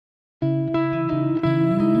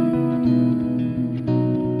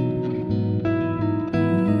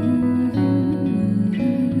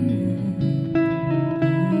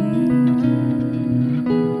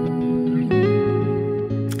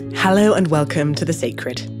Hello and welcome to The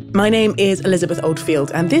Sacred. My name is Elizabeth Oldfield,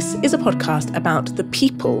 and this is a podcast about the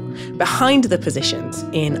people behind the positions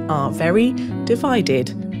in our very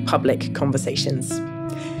divided public conversations.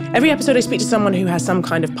 Every episode I speak to someone who has some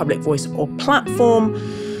kind of public voice or platform,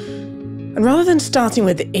 and rather than starting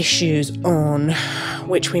with the issues on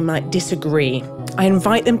which we might disagree, I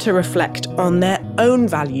invite them to reflect on their own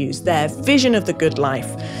values, their vision of the good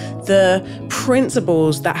life, the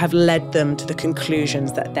principles that have led them to the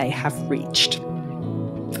conclusions that they have reached.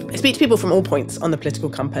 I speak to people from all points on the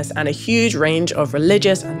political compass and a huge range of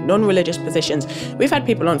religious and non-religious positions. We've had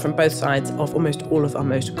people on from both sides of almost all of our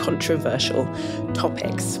most controversial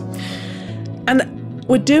topics. And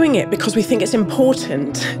we're doing it because we think it's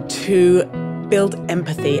important to build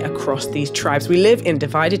empathy across these tribes. We live in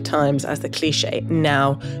divided times, as the cliche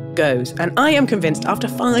now goes. And I am convinced after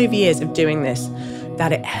 5 years of doing this,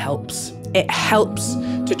 that it helps. It helps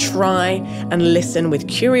to try and listen with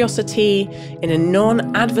curiosity in a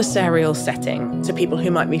non-adversarial setting to people who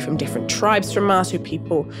might be from different tribes from us, to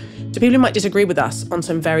people who might disagree with us on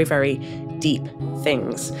some very, very deep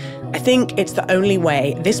things. I think it's the only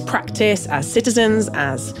way, this practice as citizens,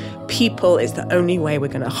 as people, is the only way we're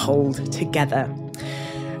going to hold together.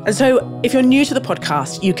 And so if you're new to the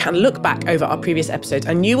podcast, you can look back over our previous episodes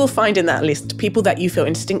and you will find in that list people that you feel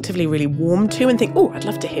instinctively really warm to and think, oh, I'd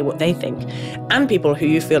love to hear what they think. And people who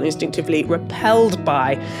you feel instinctively repelled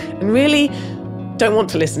by and really don't want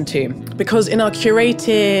to listen to. Because in our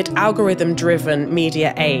curated, algorithm-driven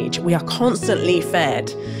media age, we are constantly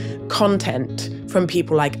fed content from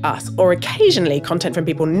people like us, or occasionally content from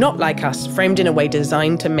people not like us, framed in a way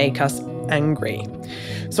designed to make us angry.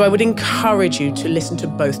 So I would encourage you to listen to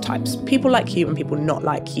both types, people like you and people not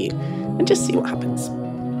like you, and just see what happens.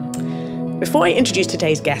 Before I introduce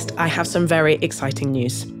today's guest, I have some very exciting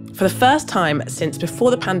news. For the first time since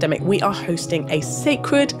before the pandemic, we are hosting a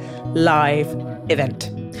Sacred live event.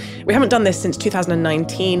 We haven't done this since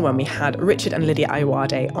 2019 when we had Richard and Lydia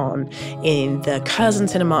Aywade on in the Curzon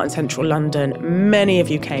Cinema in central London. Many of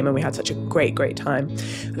you came and we had such a great, great time.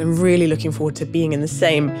 And I'm really looking forward to being in the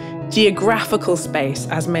same geographical space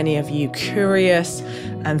as many of you curious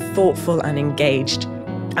and thoughtful and engaged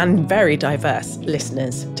and very diverse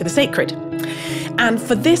listeners to The Sacred. And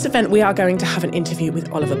for this event, we are going to have an interview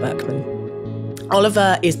with Oliver Burkeman.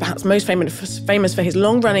 Oliver is perhaps most famous for his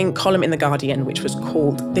long-running column in The Guardian, which was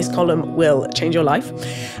called This Column Will Change Your Life.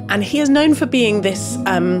 And he is known for being this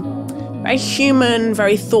very human,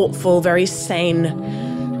 very thoughtful, very sane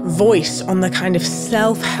voice on the kind of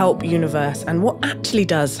self-help universe and what actually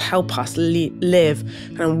does help us live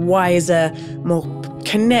kind of wiser, more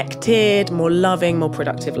connected, more loving, more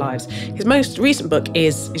productive lives. His most recent book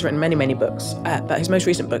he's written many, many books, but his most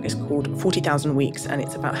recent book is called 40,000 Weeks, and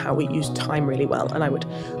it's about how we use time really well, and I would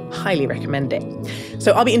highly recommend it.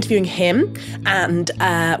 So I'll be interviewing him, and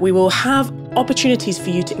we will have opportunities for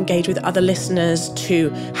you to engage with other listeners, to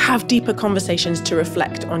have deeper conversations, to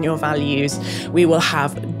reflect on your values. We will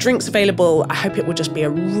have drinks available. I hope it will just be a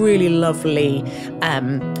really lovely,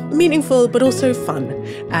 meaningful, but also fun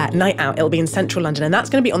night out. It'll be in central London, and that's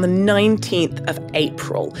going to be on the 19th of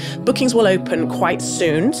April. Bookings will open quite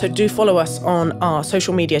soon, so do follow us on our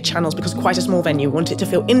social media channels because it's quite a small venue. We want it to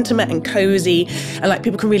feel intimate and cozy and like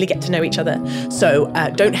people can really get to know each other. So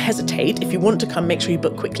don't hesitate. If you want to come, make sure you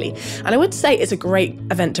book quickly. And I would say it's a great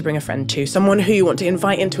event to bring a friend to, someone who you want to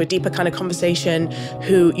invite into a deeper kind of conversation,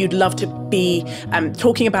 who you'd love to be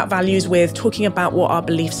talking about values with, talking about what our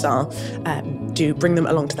beliefs are. Do bring them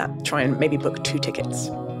along to that. Try and maybe book 2 tickets.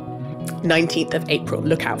 19th of April.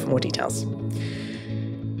 Look out for more details.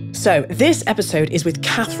 So this episode is with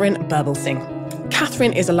Katharine Birbalsingh.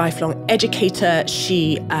 Katharine is a lifelong educator.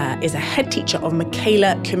 She is a head teacher of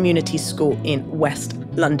Michaela Community School in West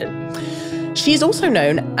London. She's also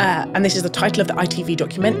known, and this is the title of the ITV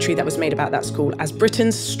documentary that was made about that school, as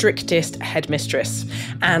Britain's strictest headmistress.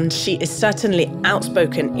 And she is certainly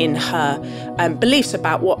outspoken in her beliefs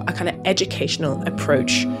about what a kind of educational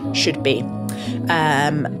approach should be.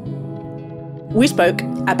 We spoke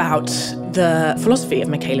about the philosophy of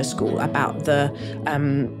Michaela School, about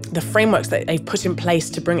the frameworks that they've put in place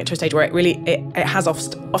to bring it to a stage where it has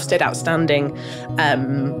Ofsted outstanding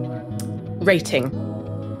rating,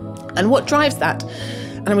 and what drives that.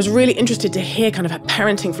 And I was really interested to hear kind of her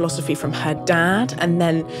parenting philosophy from her dad, and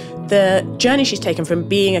then the journey she's taken from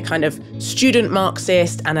being a kind of student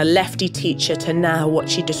Marxist and a lefty teacher to now what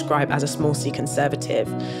she described as a small c conservative.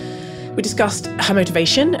 We discussed her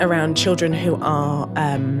motivation around children who are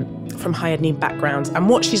from higher need backgrounds and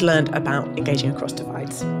what she's learned about engaging across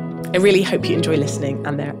divides. I really hope you enjoy listening,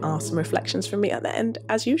 and there are some reflections from me at the end,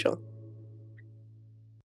 as usual.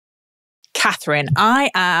 Katharine, I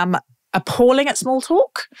am appalling at small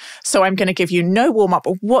talk, so I'm going to give you no warm-up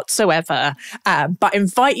whatsoever, but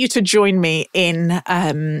invite you to join me in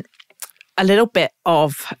a little bit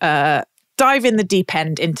of dive in the deep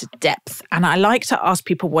end into depth. And I like to ask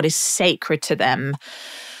people what is sacred to them.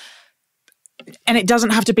 And it doesn't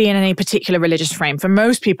have to be in any particular religious frame. For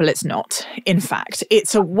most people, it's not. In fact,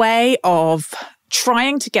 it's a way of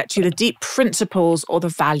trying to get to the deep principles or the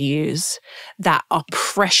values that are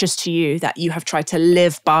precious to you, that you have tried to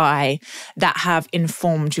live by, that have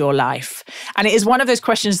informed your life. And it is one of those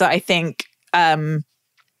questions that I think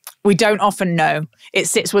we don't often know. It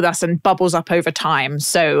sits with us and bubbles up over time.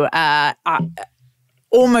 So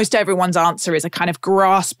almost everyone's answer is a kind of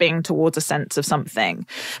grasping towards a sense of something.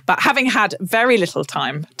 But having had very little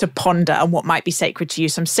time to ponder on what might be sacred to you,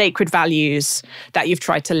 some sacred values that you've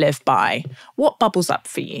tried to live by, what bubbles up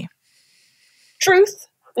for you? Truth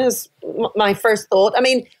is my first thought. I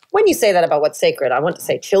mean, when you say that about what's sacred, I want to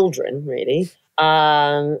say children, really,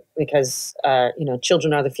 because,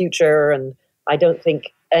 children are the future. And I don't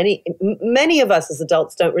think many of us as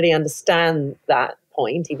adults don't really understand that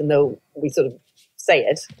point, even though we sort of say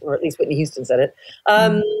it, or at least Whitney Houston said it,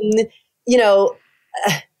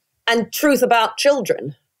 and truth about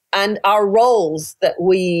children and our roles that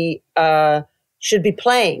we should be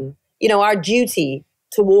playing, our duty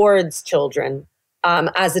towards children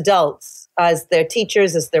as adults, as their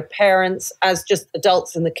teachers, as their parents, as just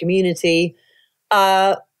adults in the community,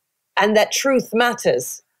 and that truth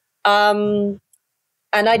matters. And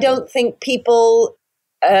I don't think people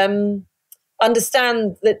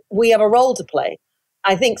understand that we have a role to play.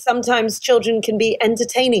 I think sometimes children can be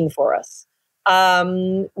entertaining for us.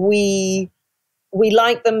 We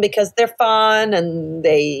like them because they're fun and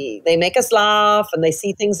they make us laugh and they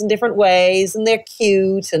see things in different ways and they're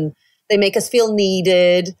cute and they make us feel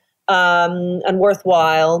needed and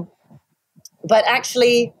worthwhile. But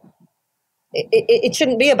actually, it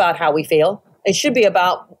shouldn't be about how we feel. It should be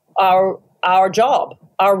about our job,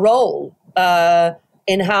 our role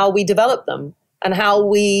in how we develop them and how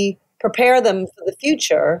we prepare them for the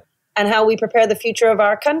future and how we prepare the future of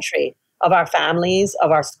our country, of our families, of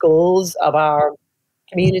our schools, of our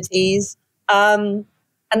communities. And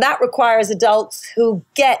that requires adults who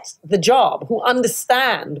get the job, who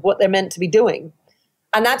understand what they're meant to be doing.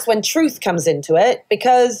 And that's when truth comes into it,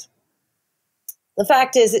 because the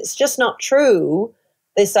fact is, it's just not true,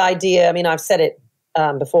 this idea. I mean, I've said it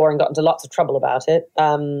before and got into lots of trouble about it.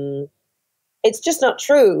 It's just not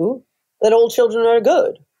true that all children are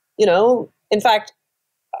good. In fact,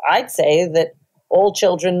 I'd say that all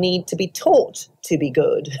children need to be taught to be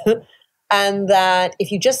good. And that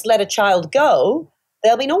if you just let a child go,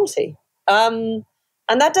 they'll be naughty. And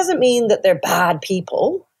that doesn't mean that they're bad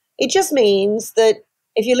people. It just means that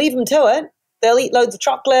if you leave them to it, they'll eat loads of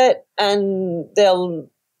chocolate and they'll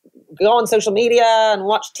go on social media and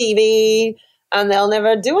watch TV and they'll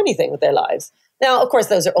never do anything with their lives. Now, of course,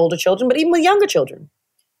 those are older children, but even with younger children,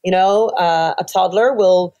 a toddler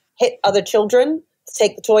will hit other children to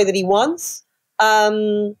take the toy that he wants.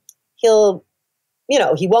 He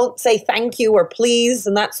won't say thank you or please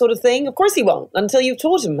and that sort of thing. Of course he won't, until you've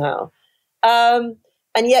taught him how. And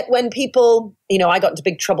yet when people, I got into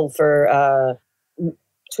big trouble for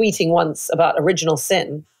tweeting once about original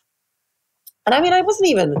sin. And I mean, I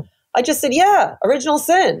just said, yeah, original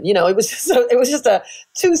sin. It was just a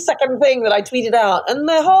 2-second thing that I tweeted out and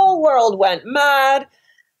the whole world went mad.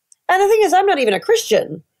 And the thing is, I'm not even a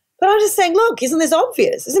Christian, but I'm just saying, look, isn't this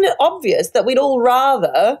obvious? Isn't it obvious that we'd all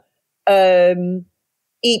rather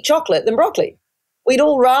eat chocolate than broccoli? We'd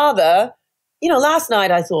all rather, last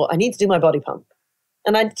night I thought I need to do my body pump.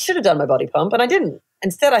 And I should have done my body pump, and I didn't.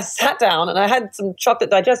 Instead, I sat down and I had some chocolate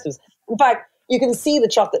digestives. In fact, you can see the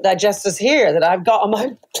chocolate digestives here that I've got on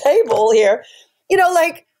my table here.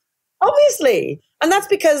 Obviously. And that's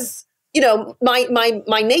because,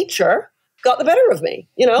 my nature got the better of me,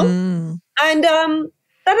 And that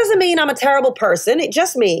doesn't mean I'm a terrible person. It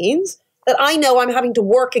just means that I know I'm having to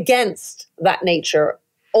work against that nature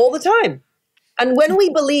all the time. And when we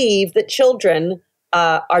believe that children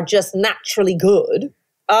are just naturally good,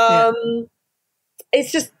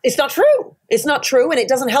 it's not true. It's not true, and it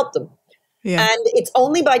doesn't help them. Yeah. And it's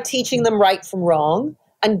only by teaching them right from wrong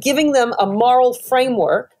and giving them a moral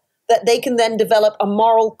framework that they can then develop a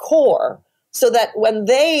moral core, so that when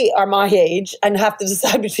they are my age and have to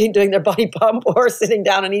decide between doing their body pump or sitting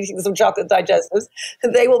down and eating some chocolate digestives,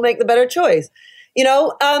 they will make the better choice.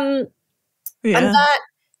 And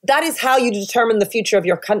that is how you determine the future of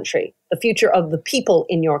your country, the future of the people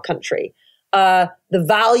in your country, the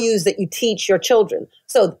values that you teach your children.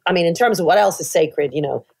 So, I mean, in terms of what else is sacred,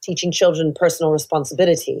 teaching children personal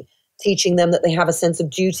responsibility, teaching them that they have a sense of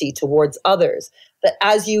duty towards others, that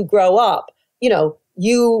as you grow up,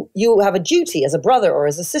 you have a duty as a brother or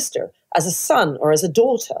as a sister, as a son or as a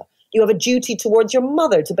daughter. You have a duty towards your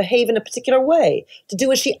mother to behave in a particular way, to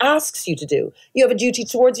do as she asks you to do. You have a duty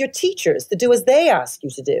towards your teachers to do as they ask you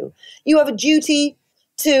to do. You have a duty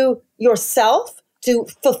to yourself to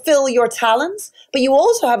fulfill your talents, but you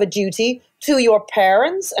also have a duty to your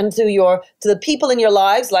parents and to the people in your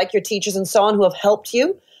lives, like your teachers and so on, who have helped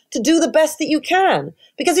you, to do the best that you can.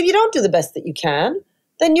 Because if you don't do the best that you can,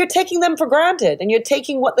 then you're taking them for granted and you're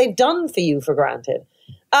taking what they've done for you for granted.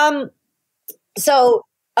 There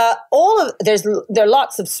are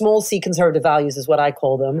lots of small C conservative values, is what I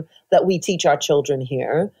call them, that we teach our children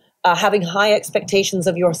here. Having high expectations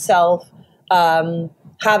of yourself,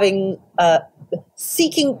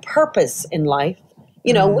 seeking purpose in life.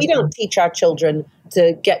 We don't teach our children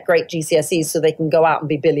to get great GCSEs so they can go out and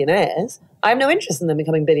be billionaires. I have no interest in them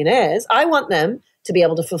becoming billionaires. I want them to be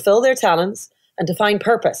able to fulfill their talents and to find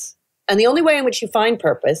purpose. And the only way in which you find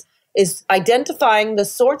purpose is identifying the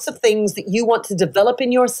sorts of things that you want to develop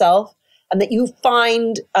in yourself and that you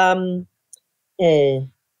find,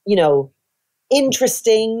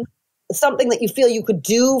 interesting, something that you feel you could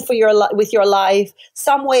do with your life,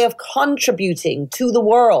 some way of contributing to the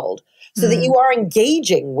world so that you are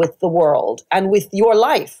engaging with the world and with your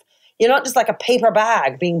life. You're not just like a paper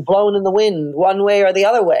bag being blown in the wind one way or the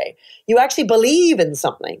other way. You actually believe in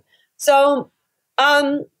something. So,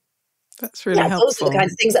 that's really helpful. Those are the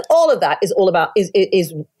kinds of things, and all of that is all about is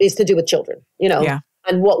to do with children,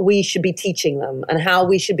 and what we should be teaching them and how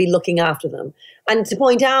we should be looking after them. And to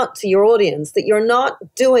point out to your audience that you're not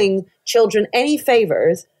doing children any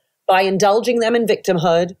favors by indulging them in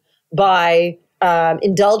victimhood, by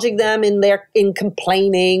indulging them in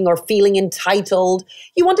complaining or feeling entitled.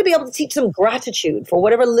 You want to be able to teach them gratitude for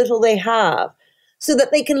whatever little they have so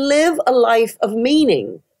that they can live a life of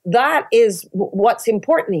meaning. That is what's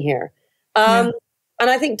important here. And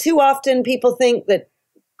I think too often people think that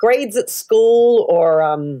grades at school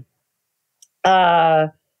or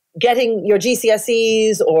getting your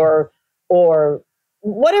GCSEs or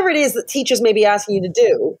whatever it is that teachers may be asking you to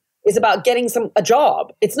do is about getting a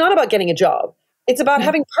job. It's not about getting a job. It's about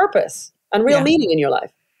having purpose and real meaning in your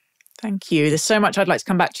life. Thank you. There's so much I'd like to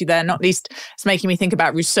come back to you there. Not least, it's making me think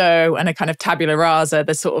about Rousseau and a kind of tabula rasa,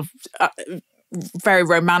 the sort of very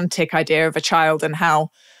romantic idea of a child and how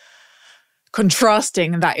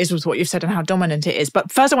contrasting that is with what you've said and how dominant it is.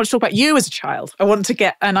 But first I want to talk about you as a child. I want to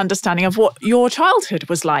get an understanding of what your childhood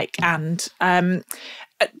was like. And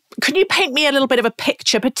can you paint me a little bit of a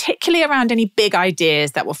picture, particularly around any big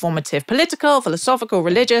ideas that were formative, political, philosophical,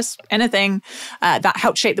 religious, anything that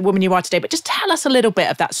helped shape the woman you are today? But just tell us a little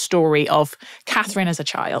bit of that story of Katharine as a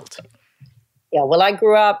child. Yeah, well, I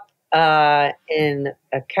grew up in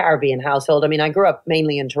a Caribbean household. I mean, I grew up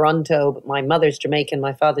mainly in Toronto, but my mother's Jamaican,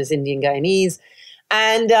 my father's Indian Guyanese.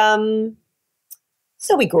 And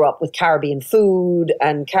so we grew up with Caribbean food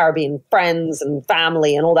and Caribbean friends and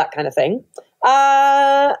family and all that kind of thing.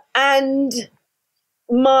 And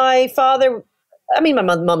my father, I mean, my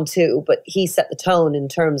mum too, but he set the tone in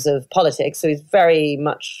terms of politics. So he's very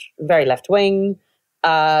left-wing.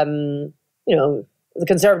 The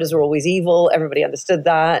Conservatives were always evil. Everybody understood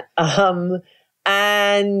that.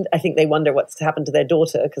 And I think they wonder what's happened to their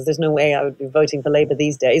daughter, because there's no way I would be voting for Labour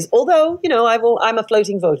these days. Although, I'm a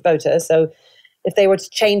floating voter. So if they were to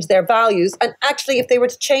change their values, and actually if they were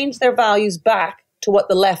to change their values back to what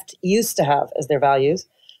the left used to have as their values,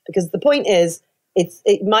 because the point is,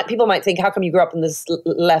 people might think, how come you grew up in this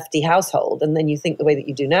lefty household and then you think the way that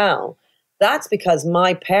you do now? That's because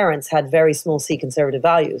my parents had very small C conservative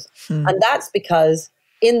values. And that's because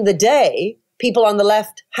in the day, people on the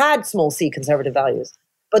left had small C conservative values.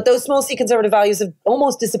 But those small C conservative values have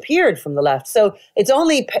almost disappeared from the left. So it's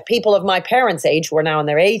only people of my parents' age, who are now in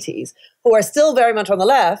their 80s, who are still very much on the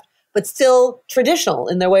left, but still traditional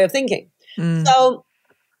in their way of thinking. So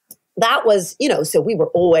that was, so we were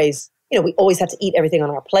always, we always had to eat everything on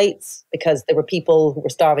our plates because there were people who were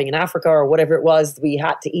starving in Africa or whatever it was. We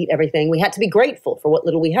had to eat everything. We had to be grateful for what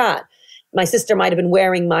little we had. My sister might have been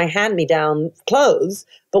wearing my hand-me-down clothes,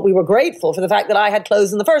 but we were grateful for the fact that I had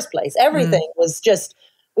clothes in the first place. Everything was just,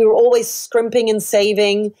 we were always scrimping and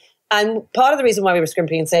saving. And part of the reason why we were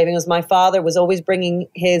scrimping and saving was my father was always bringing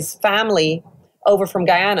his family over from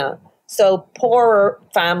Guyana. So poorer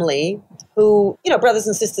family who, brothers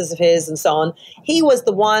and sisters of his and so on. He was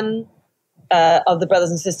the one of the brothers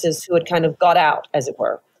and sisters who had kind of got out, as it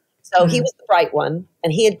were. So he was the bright one,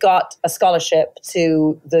 and he had got a scholarship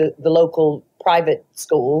to the local private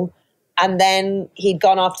school, and then he'd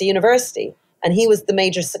gone off to university, and he was the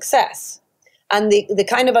major success. And the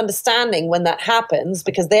kind of understanding when that happens,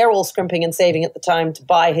 because they're all scrimping and saving at the time to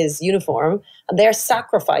buy his uniform, and they're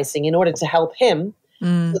sacrificing in order to help him.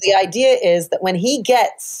 So the idea is that when he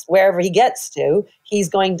gets wherever he gets to, he's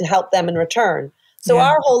going to help them in return. So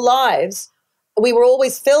our whole lives, we were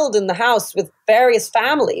always filled in the house with various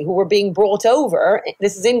family who were being brought over.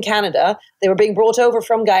 This is in Canada. They were being brought over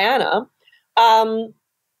from Guyana. And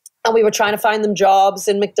we were trying to find them jobs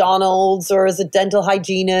in McDonald's or as a dental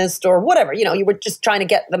hygienist or whatever. You know, you were just trying to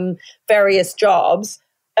get them various jobs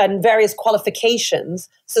and various qualifications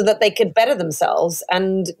so that they could better themselves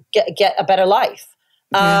and get a better life.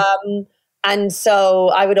 And so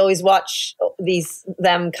I would always watch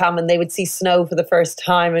them come, and they would see snow for the first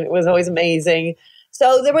time, and it was always amazing.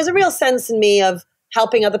 So there was a real sense in me of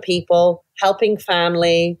helping other people, helping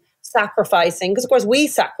family, sacrificing, because of course we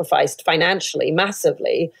sacrificed financially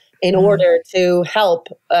massively in order to help,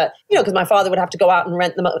 because my father would have to go out and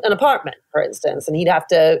rent them an apartment, for instance, and he'd have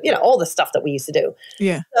to, all the stuff that we used to do.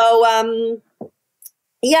 Yeah. So,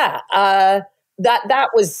 that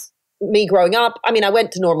was me growing up. I mean, I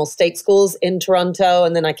went to normal state schools in Toronto,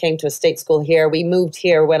 and then I came to a state school here. We moved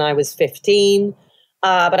here when I was 15.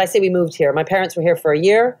 But I say we moved here. My parents were here for a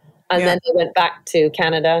year, and then they went back to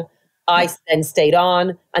Canada. I then stayed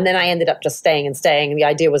on, and then I ended up just staying. And the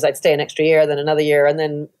idea was I'd stay an extra year, then another year, and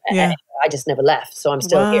then I just never left. So I'm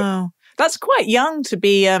still here. That's quite young to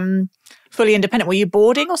be fully independent. Were you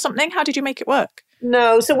boarding or something? How did you make it work?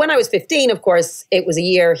 No. So when I was 15, of course, it was a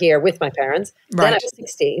year here with my parents. Right. Then I was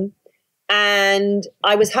 16. And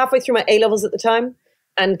I was halfway through my A-levels at the time,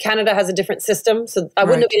 and Canada has a different system. So I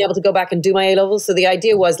wouldn't have been able to go back and do my A-levels. So the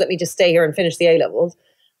idea was, let me just stay here and finish the A-levels.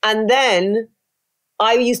 And then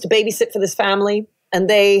I used to babysit for this family, and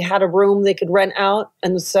they had a room they could rent out.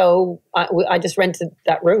 And so I just rented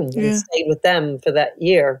that room and stayed with them for that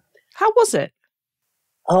year. How was it?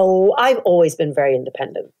 Oh, I've always been very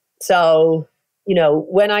independent. So,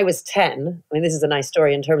 when I was 10, I mean, this is a nice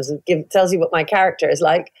story in terms of, tells you what my character is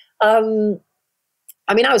like. I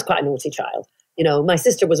was quite a naughty child. My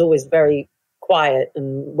sister was always very quiet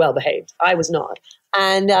and well-behaved. I was not.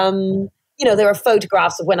 And, there were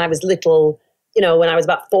photographs of when I was little, when I was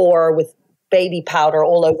about 4 with baby powder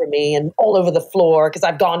all over me and all over the floor because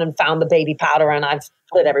I've gone and found the baby powder and I've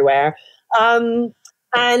put it everywhere. And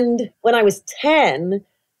when I was 10,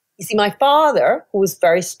 you see, my father, who was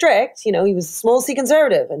very strict, he was a small C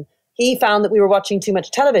conservative, and he found that we were watching too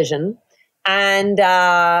much television. And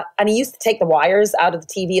he used to take the wires out of the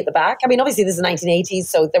TV at the back. I mean, obviously this is the 1980s,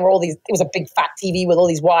 so there were it was a big fat TV with all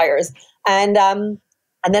these wires. And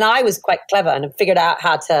then I was quite clever and figured out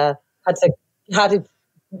how to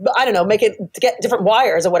I don't know, make it to get different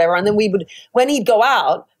wires or whatever. And then when he'd go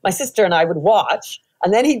out, my sister and I would watch,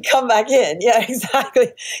 and then he'd come back in. Yeah,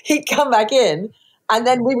 exactly. He'd come back in, and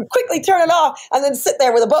then we would quickly turn it off and then sit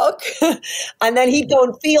there with a book. And then he'd go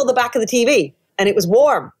and feel the back of the TV, and it was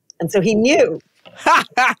warm. And so he knew.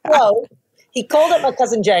 So he called up my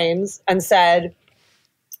cousin James and said,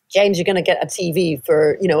 James, you're going to get a TV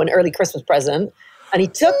for, an early Christmas present. And he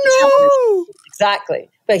took the television. Exactly.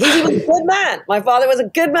 But he was a good man. My father was a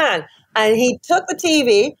good man. And he took the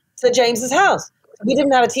TV to James's house. We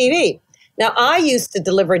didn't have a TV. Now, I used to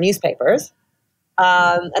deliver newspapers.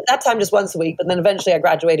 At that time, just once a week. But then eventually I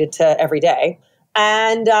graduated to every day.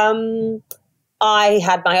 And I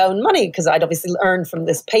had my own money because I'd obviously earned from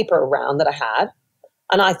this paper round that I had.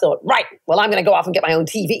 And I thought, right, well, I'm going to go off and get my own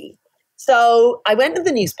TV. So I went to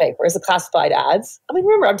the newspapers, the classified ads. I mean,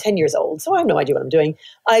 remember, I'm 10 years old, so I have no idea what I'm doing.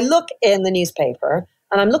 I look in the newspaper,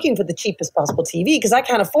 and I'm looking for the cheapest possible TV because I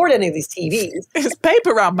can't afford any of these TVs. It's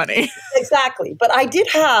paper round money. Exactly. But I did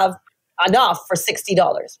have enough for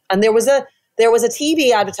 $60. And there was a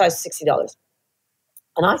TV advertised for $60.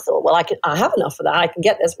 And I thought, well, I have enough for that. I can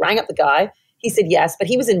get this. Rang up the guy. He said yes, but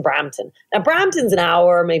he was in Brampton. Now, Brampton's an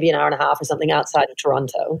hour, maybe an hour and a half or something outside of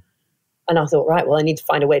Toronto. And I thought, right, well, I need to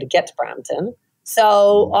find a way to get to Brampton.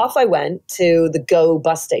 So off I went to the GO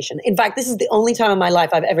bus station. In fact, this is the only time in my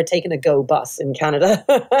life I've ever taken a GO bus in Canada.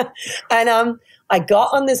 And I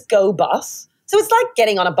got on this GO bus. So it's like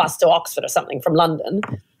getting on a bus to Oxford or something from London.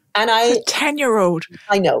 And a 10-year-old.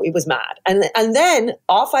 I know, it was mad. And then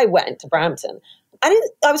off I went to Brampton. And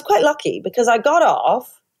I was quite lucky because I got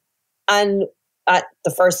off and at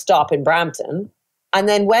the first stop in Brampton. And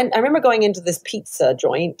then I remember going into this pizza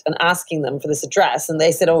joint and asking them for this address, and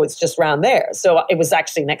they said, oh, it's just round there. So it was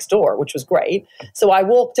actually next door, which was great. So I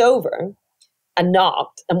walked over and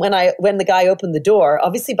knocked. And when the guy opened the door,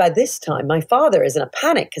 obviously by this time, my father is in a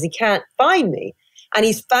panic because he can't find me. And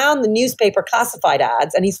he's found the newspaper classified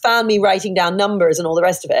ads, and he's found me writing down numbers and all the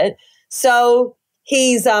rest of it. So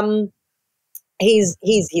he's rung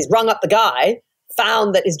up the guy,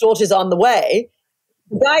 found that his daughter's on the way,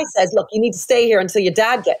 the guy says, look, you need to stay here until your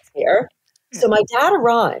dad gets here. So my dad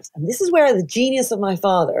arrives, and this is where the genius of my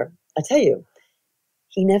father, I tell you,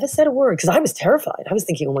 he never said a word because I was terrified. I was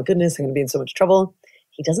thinking, oh my goodness, I'm going to be in so much trouble.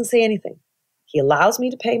 He doesn't say anything. He allows me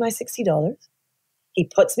to pay my $60. He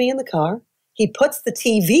puts me in the car. He puts the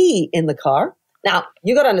TV in the car. Now,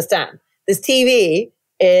 you got to understand, this TV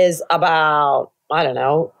is about, I don't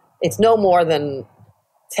know, it's no more than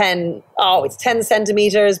 10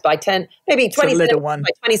 centimeters by 10, maybe 20 centimeters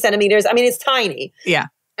by 20 centimeters. I mean, it's tiny. Yeah.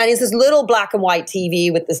 And it's this little black and white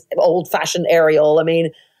TV with this old-fashioned aerial. I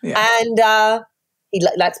mean, and he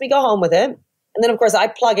lets me go home with it. And then, of course, I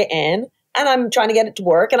plug it in, and I'm trying to get it to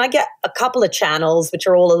work. And I get a couple of channels, which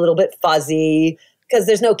are all a little bit fuzzy because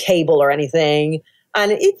there's no cable or anything.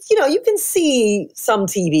 And it's, you can see some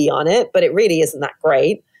TV on it, but it really isn't that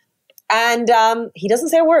great. And he doesn't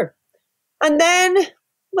say a word. And then,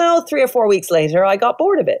 3 or 4 weeks later, I got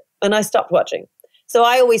bored of it and I stopped watching. So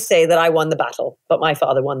I always say that I won the battle, but my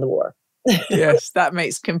father won the war. Yes, that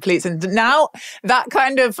makes complete sense. Now, that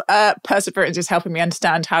kind of perseverance is helping me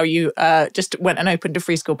understand how you just went and opened a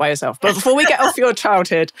free school by yourself. But before we get off your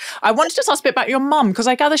childhood, I wanted to just ask a bit about your mum, because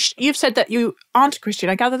I gather you've said that you aren't a Christian.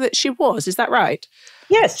 I gather that she was. Is that right?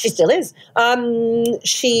 Yes, she still is.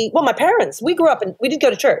 My parents, we grew up and we did go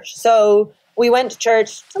to church. So we went to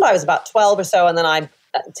church till I was about 12 or so. And then I,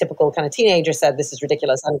 a typical kind of teenager, said, this is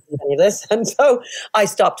ridiculous. I don't do any of this. And so I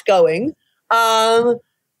stopped going.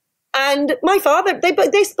 And my father, they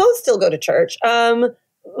both still go to church.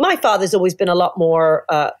 My father's always been a lot more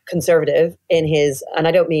conservative in his, and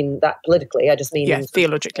I don't mean that politically, I just mean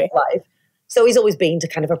theologically. Life. So he's always been to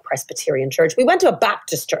kind of a Presbyterian church. We went to a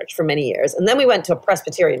Baptist church for many years, and then we went to a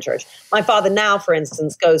Presbyterian church. My father now, for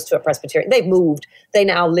instance, goes to a Presbyterian. They've moved. They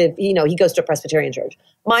now live, he goes to a Presbyterian church.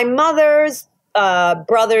 My mother's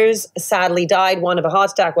brothers sadly died, one of a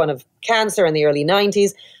heart attack, one of cancer in the early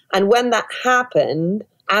 90s. And when that happened,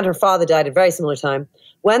 and her father died at a very similar time,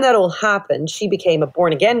 when that all happened, she became a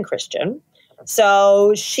born-again Christian.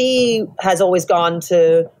 So she has always gone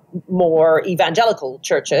to more evangelical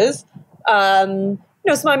churches. So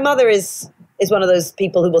my mother is one of those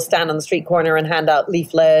people who will stand on the street corner and hand out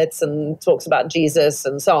leaflets and talks about Jesus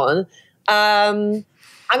and so on.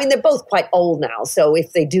 They're both quite old now, so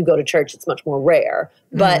if they do go to church, it's much more rare.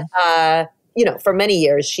 But, for many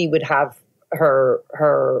years, she would have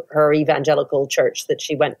her evangelical church that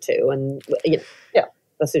she went to. And,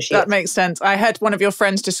 that's who she is. That makes sense. I heard one of your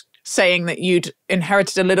friends just saying that you'd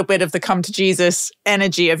inherited a little bit of the come to Jesus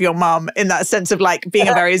energy of your mum, in that sense of like being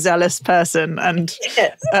a very zealous person and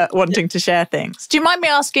wanting to share things. Do you mind me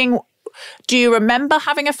asking, do you remember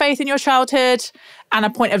having a faith in your childhood and a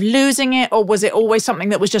point of losing it, or was it always something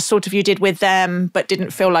that was just sort of you did with them but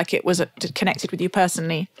didn't feel like it was connected with you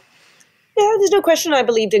personally? Yeah, there's no question I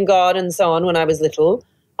believed in God and so on when I was little.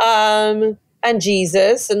 And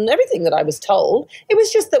Jesus and everything that I was told. It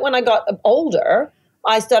was just that when I got older,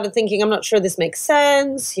 I started thinking, I'm not sure this makes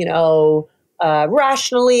sense,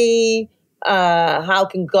 rationally. How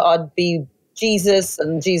can God be Jesus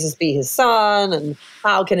and Jesus be his son? And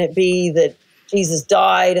how can it be that Jesus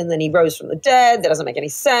died and then he rose from the dead? That doesn't make any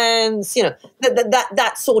sense.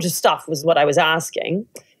 That sort of stuff was what I was asking.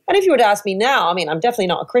 And if you were to ask me now, I'm definitely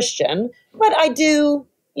not a Christian, but I do,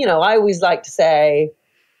 I always like to say,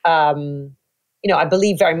 I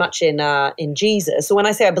believe very much in Jesus. So when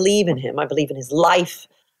I say I believe in him, I believe in his life.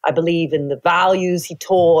 I believe in the values he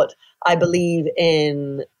taught. I believe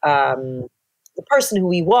in the person who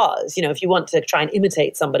he was. If you want to try and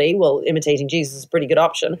imitate somebody, well, imitating Jesus is a pretty good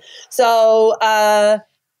option. So, I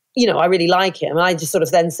really like him. And I just sort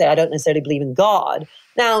of then say I don't necessarily believe in God.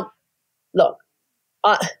 Now, look,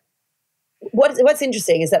 what's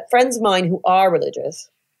interesting is that friends of mine who are religious,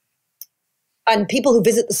 and people who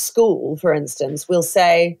visit the school, for instance, will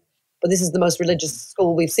say, but this is the most religious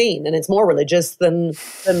school we've seen, and it's more religious than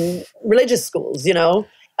religious schools,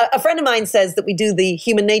 A friend of mine says that we do the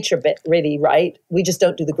human nature bit really right. We just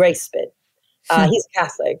don't do the grace bit. He's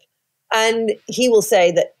Catholic. And he will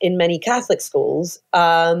say that in many Catholic schools,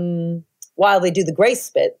 while they do the grace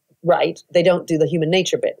bit right, they don't do the human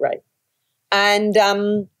nature bit right. And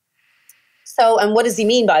and what does he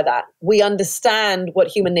mean by that? We understand what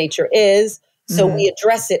human nature is, so we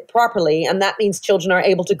address it properly, and that means children are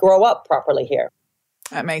able to grow up properly here.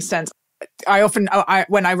 That makes sense. I often,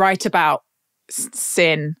 when I write about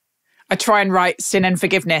sin, I try and write sin and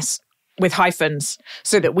forgiveness with hyphens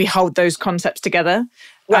so that we hold those concepts together.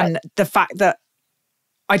 Right. And the fact that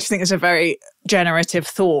I just think it's a very generative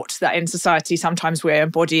thought that in society sometimes we're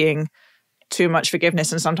embodying too much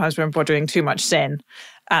forgiveness and sometimes we're embodying too much sin.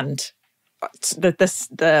 And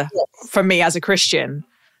for me as a Christian,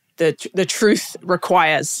 the truth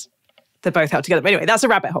requires they both held together. But anyway, that's a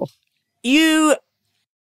rabbit hole. You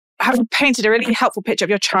have painted a really helpful picture of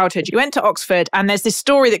your childhood. You went to Oxford, and there's this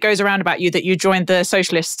story that goes around about you that you joined the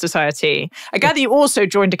Socialist Society. I gather you also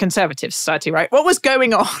joined a Conservative Society, right? What was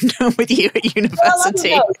going on with you at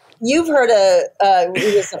university? Well, you've heard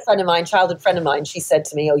it was a friend of mine, childhood friend of mine. She said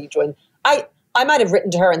to me, "Oh, you joined." I might have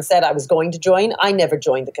written to her and said I was going to join. I never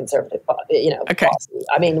joined the Conservative Party, Okay. Party.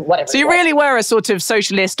 I mean, whatever. So you really were a sort of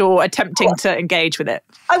socialist or attempting to engage with it?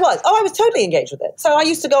 I was. I was totally engaged with it. So I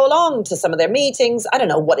used to go along to some of their meetings. I don't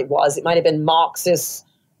know what it was. It might have been Marxist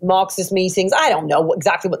meetings. I don't know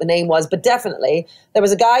exactly what the name was, but definitely there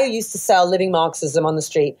was a guy who used to sell Living Marxism on the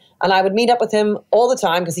street, and I would meet up with him all the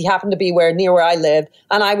time because he happened to be near where I lived,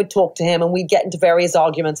 and I would talk to him, and we'd get into various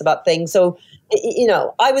arguments about things. So,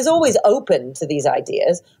 I was always open to these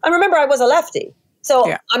ideas. And remember, I was a lefty, so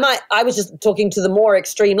yeah. I was just talking to the more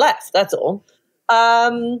extreme left. That's all.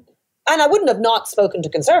 And I wouldn't have not spoken to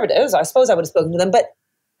conservatives. I suppose I would have spoken to them, but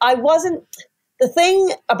I wasn't. The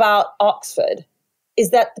thing about Oxford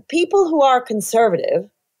is that the people who are conservative,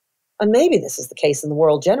 and maybe this is the case in the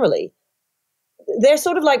world generally, they're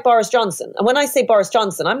sort of like Boris Johnson. And when I say Boris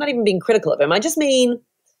Johnson, I'm not even being critical of him. I just mean,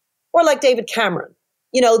 or like David Cameron.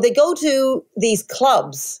 They go to these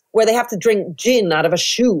clubs where they have to drink gin out of a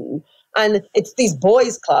shoe. And it's these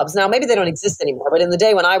boys' clubs. Now, maybe they don't exist anymore, but in the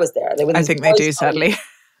day when I was there, they were these I think they do, sadly.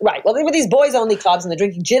 Right. Well, they were these boys-only clubs, and they're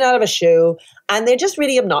drinking gin out of a shoe, and they're just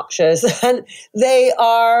really obnoxious. And they're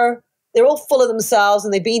all full of themselves,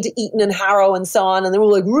 and they've been to Eton and Harrow and so on, and they're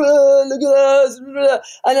all like, look at us.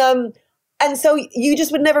 And so you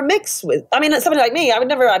just would never mix with, somebody like me, I'm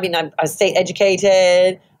state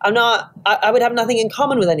educated. I would have nothing in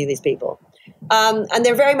common with any of these people. And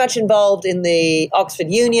they're very much involved in the Oxford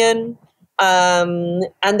Union. And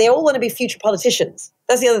they all want to be future politicians.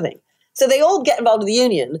 That's the other thing. So they all get involved with the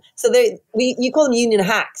union. So you call them union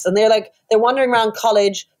hacks. And they're wandering around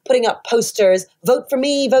college, putting up posters, vote for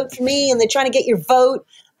me. And they're trying to get your vote.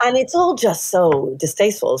 And it's all just so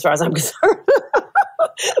distasteful as far as I'm concerned.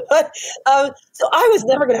 But so I was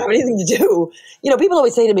never going to have anything to do. People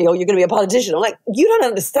always say to me, "Oh, you're going to be a politician." I'm like, you don't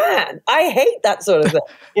understand. I hate that sort of thing.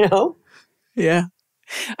 Yeah.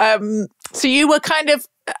 So you were kind of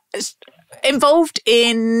involved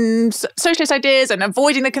in socialist ideas and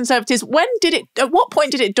avoiding the conservatives. At what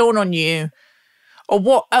point did it dawn on you,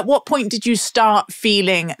 or at what point did you start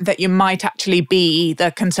feeling that you might actually be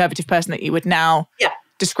the conservative person that you would now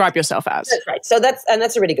describe yourself as? That's right. So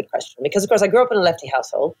that's a really good question, because of course I grew up in a lefty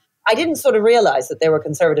household. I didn't sort of realize that there were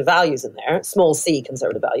conservative values in there, small c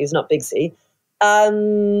conservative values, not big C,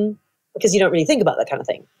 because you don't really think about that kind of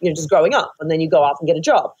thing. You're just growing up, and then you go off and get a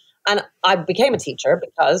job. And I became a teacher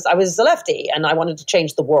because I was a lefty and I wanted to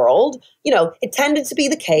change the world. It tended to be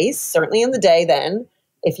the case, certainly in the day then.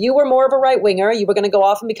 If you were more of a right winger, you were going to go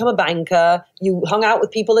off and become a banker. You hung out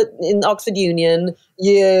with people in Oxford Union.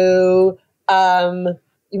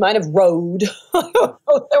 You might have rowed.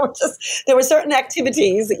 there were certain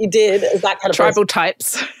activities that you did as that kind of tribal person.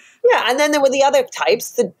 Types. Yeah, and then there were the other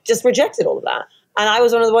types that just rejected all of that. And I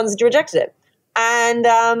was one of the ones that rejected it. And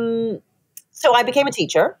so I became a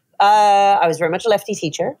teacher. I was very much a lefty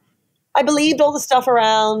teacher. I believed all the stuff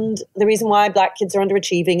around the reason why black kids are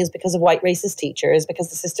underachieving is because of white racist teachers, because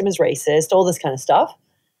the system is racist, all this kind of stuff.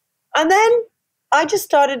 And then I just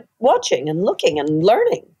started watching and looking and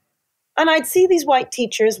learning. And I'd see these white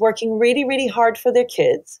teachers working really, really hard for their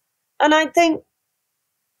kids. And I'd think,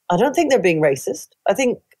 I don't think they're being racist. I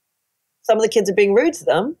think some of the kids are being rude to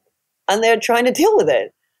them and they're trying to deal with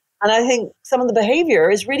it. And I think some of the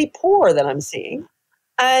behavior is really poor that I'm seeing.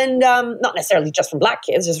 And not necessarily just from black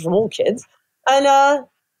kids, just from all kids. And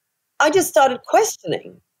I just started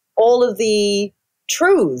questioning all of the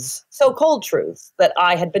truths, so-called truths, that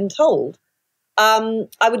I had been told.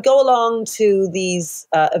 I would go along to these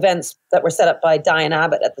events that were set up by Diane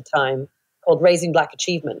Abbott at the time, called Raising Black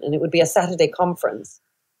Achievement. And it would be a Saturday conference.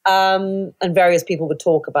 And various people would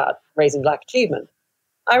talk about raising black achievement.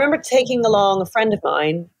 I remember taking along a friend of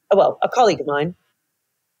mine, a colleague of mine,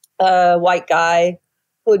 a white guy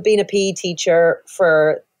who had been a PE teacher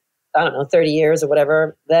for, 30 years or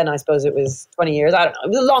whatever. Then I suppose it was 20 years. I don't know. It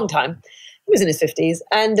was a long time. He was in his 50s.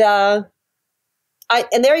 And there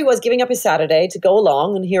he was giving up his Saturday to go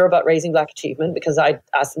along and hear about raising black achievement because I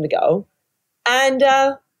asked him to go. And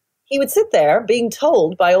he would sit there being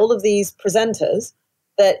told by all of these presenters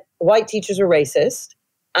that white teachers were racist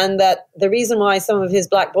and that the reason why some of his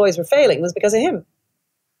black boys were failing was because of him.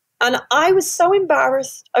 And I was so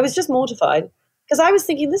embarrassed. I was just mortified because I was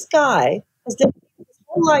thinking, this guy has done his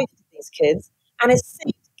whole life to these kids and has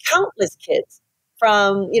saved countless kids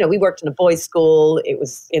from, we worked in a boys' school. It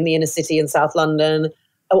was in the inner city in South London.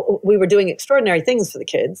 We were doing extraordinary things for the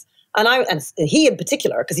kids. And he in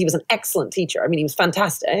particular, because he was an excellent teacher. I mean, he was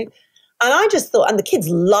fantastic. And I just thought, and the kids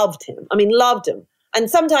loved him. I mean, loved him. And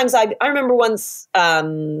sometimes I remember once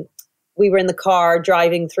we were in the car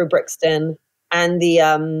driving through Brixton, and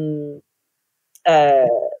the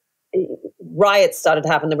riots started to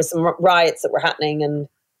happen. There were some riots that were happening,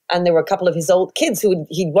 and there were a couple of his old kids who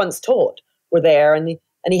he'd once taught were there, and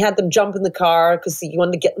he had them jump in the car because he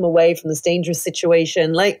wanted to get them away from this dangerous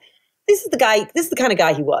situation. Like, this is the kind of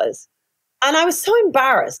guy he was. And I was so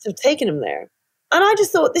embarrassed to have taken him there. And I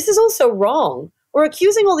just thought, this is also wrong. We're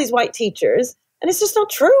accusing all these white teachers, and it's just not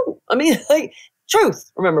true. I mean, like,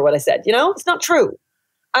 truth. Remember what I said, it's not true.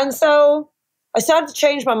 And so I started to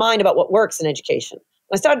change my mind about what works in education.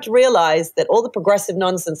 I started to realize that all the progressive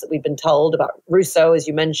nonsense that we've been told about Rousseau, as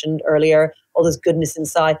you mentioned earlier, all this goodness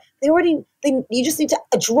inside, you just need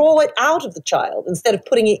to draw it out of the child instead of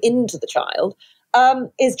putting it into the child,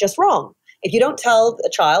 is just wrong. If you don't tell a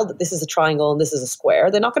child that this is a triangle and this is a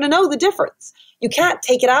square, they're not going to know the difference. You can't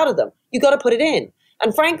take it out of them. You got to put it in.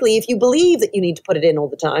 And frankly, if you believe that you need to put it in all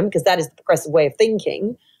the time, because that is the progressive way of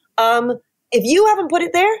thinking, if you haven't put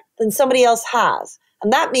it there, then somebody else has.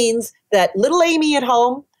 And that means that little Amy at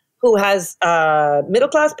home, who has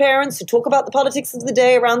middle-class parents who talk about the politics of the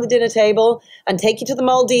day around the dinner table and take you to the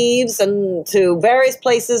Maldives and to various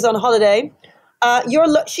places on holiday,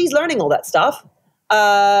 she's learning all that stuff.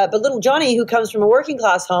 But little Johnny, who comes from a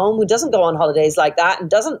working-class home, who doesn't go on holidays like that and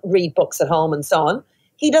doesn't read books at home and so on,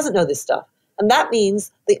 he doesn't know this stuff. And that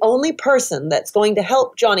means the only person that's going to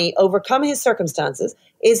help Johnny overcome his circumstances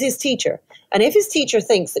is his teacher. And if his teacher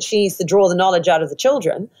thinks that she needs to draw the knowledge out of the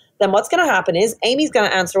children, then what's going to happen is Amy's going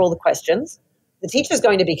to answer all the questions. The teacher's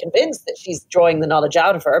going to be convinced that she's drawing the knowledge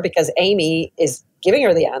out of her because Amy is giving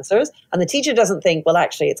her the answers. And the teacher doesn't think, well,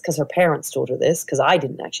 actually, it's because her parents told her this, because I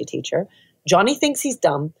didn't actually teach her. Johnny thinks he's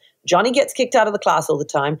dumb. Johnny gets kicked out of the class all the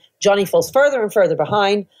time. Johnny falls further and further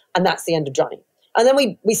behind, and that's the end of Johnny. And then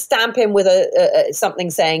we stamp him with something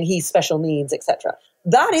saying he's special needs, etc.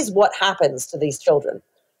 That is what happens to these children.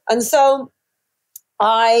 And so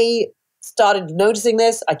I started noticing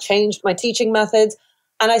this. I changed my teaching methods,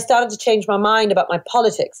 and I started to change my mind about my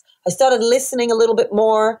politics. I started listening a little bit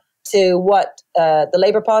more to what the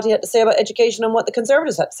Labour Party had to say about education and what the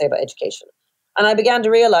Conservatives had to say about education. And I began to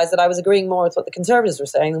realize that I was agreeing more with what the Conservatives were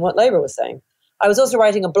saying than what Labour was saying. I was also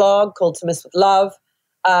writing a blog called To Miss with Love,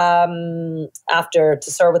 after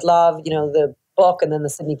To Sir with Love, the book, and then the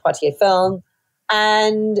Sidney Poitier film.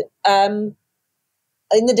 And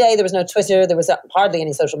in the day, there was no Twitter, there was hardly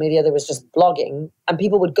any social media, there was just blogging. And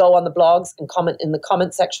people would go on the blogs and comment in the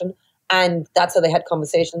comment section, and that's how they had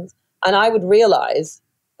conversations. And I would realize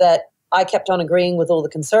that I kept on agreeing with all the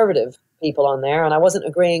conservative people on there, and I wasn't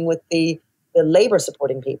agreeing with the Labour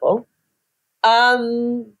supporting people.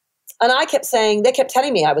 And I kept saying, they kept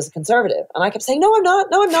telling me I was a conservative. And I kept saying, no, I'm not.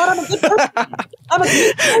 No, I'm not. I'm a good person. I'm a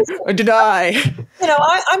good person. Or did I?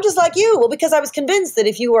 I'm just like you. Well, because I was convinced that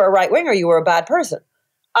if you were a right winger, you were a bad person.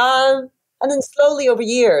 And then slowly over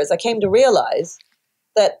years, I came to realize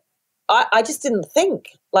that I just didn't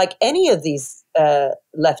think like any of these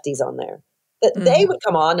lefties on there. That they would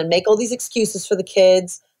come on and make all these excuses for the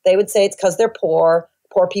kids. They would say it's because they're poor.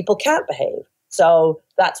 Poor people can't behave. So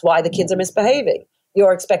that's why the kids are misbehaving.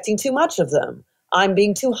 You're expecting too much of them. I'm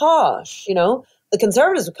being too harsh. The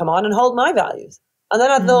conservatives would come on and hold my values. And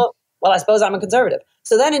then I thought, well, I suppose I'm a conservative.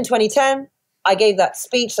 So then in 2010, I gave that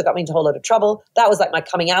speech that got me into a whole lot of trouble. That was like my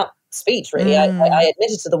coming out speech, really. I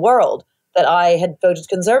admitted to the world that I had voted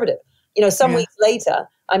conservative. Some weeks later,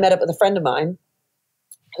 I met up with a friend of mine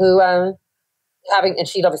who, and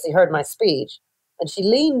she'd obviously heard my speech, and she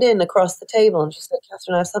leaned in across the table and she said,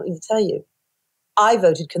 Catherine, I have something to tell you. I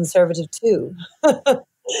voted conservative too. And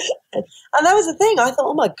that was the thing. I thought,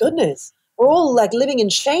 oh my goodness, we're all like living in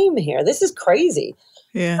shame here. This is crazy.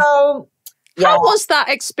 Yeah. So, how was that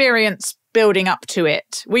experience building up to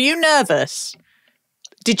it? Were you nervous?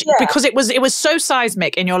 Did you, because it was so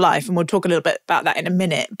seismic in your life, and we'll talk a little bit about that in a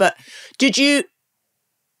minute, but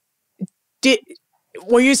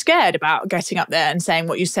were you scared about getting up there and saying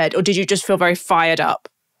what you said, or did you just feel very fired up?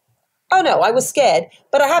 Oh, no, I was scared.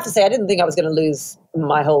 But I have to say, I didn't think I was going to lose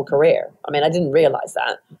my whole career. I mean, I didn't realize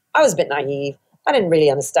that. I was a bit naive. I didn't really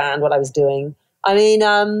understand what I was doing. I mean,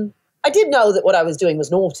 I did know that what I was doing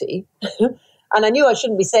was naughty. And I knew I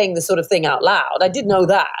shouldn't be saying this sort of thing out loud. I did know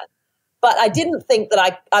that. But I didn't think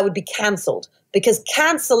that I would be cancelled, because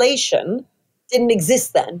cancellation didn't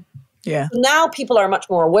exist then. Yeah. Now people are much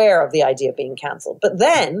more aware of the idea of being cancelled. But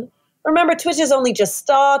then, remember, Twitter's only just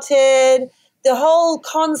started. the whole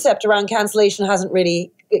concept around cancellation hasn't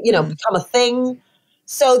really, become a thing.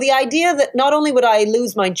 So the idea that not only would I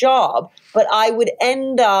lose my job, but I would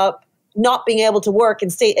end up not being able to work in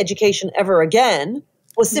state education ever again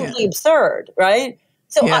was simply absurd, right?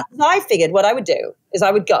 So I figured what I would do is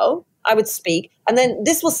I would go, I would speak, and then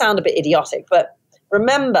this will sound a bit idiotic, but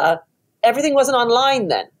remember, everything wasn't online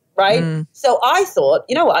then, right? So I thought,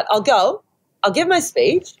 you know what, I'll go, I'll give my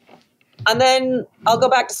speech, and then I'll go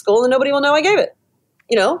back to school and nobody will know I gave it,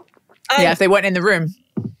 And if they weren't in the room.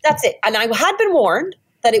 That's it. And I had been warned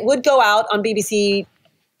that it would go out on BBC,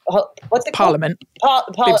 what's it Parliament.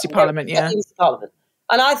 called? BBC Parliament, BBC Parliament.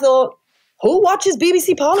 And I thought, who watches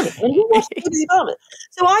BBC Parliament? And who watches BBC Parliament?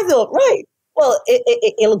 So I thought, right, well,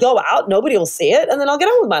 it'll go out, nobody will see it, and then I'll get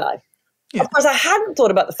on with my life. Yeah. Of course, I hadn't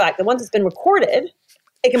thought about the fact that once it's been recorded,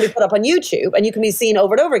 it can be put up on YouTube and you can be seen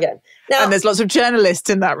over and over again. Now, and there's lots of journalists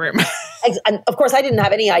in that room. And of course, I didn't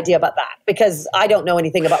have any idea about that because I don't know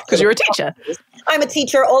anything about. Because you're a teacher. I'm a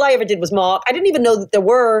teacher. All I ever did was mock. I didn't even know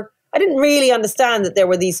that I didn't really understand that there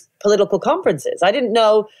were these political conferences. I didn't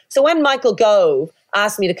know. So when Michael Gove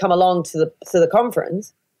asked me to come along to the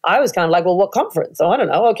conference, I was kind of like, well, what conference? Oh, I don't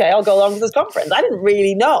know. Okay, I'll go along to this conference. I didn't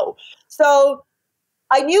really know. So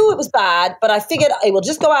I knew it was bad, but I figured it will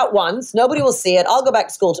just go out once. Nobody will see it. I'll go back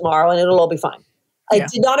to school tomorrow and it'll all be fine. It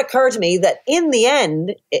did not occur to me that in the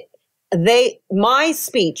end, my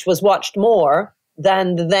speech was watched more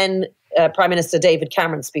than the then Prime Minister David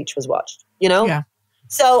Cameron's speech was watched, Yeah.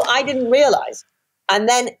 So I didn't realize. And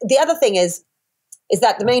then the other thing is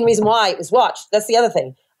that the main reason why it was watched, that's the other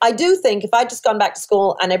thing. I do think if I'd just gone back to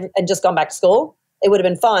school and just gone back to school, it would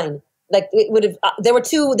have been fine. Like it would have. There were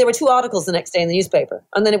two articles the next day in the newspaper,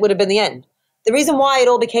 and then it would have been the end. The reason why it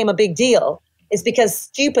all became a big deal is because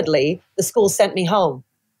stupidly the school sent me home.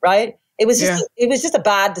 Right? It was just a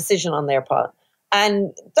bad decision on their part,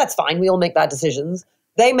 and that's fine. We all make bad decisions.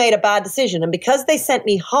 They made a bad decision, and because they sent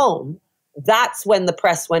me home, that's when the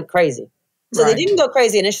press went crazy. So they didn't go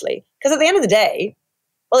crazy initially, because at the end of the day,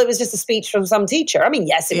 well, it was just a speech from some teacher. I mean,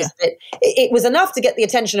 yes, it was enough to get the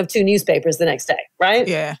attention of 2 newspapers the next day, right?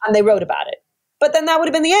 Yeah. And they wrote about it. But then that would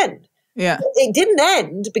have been the end. Yeah. It didn't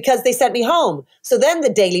end because they sent me home. So then the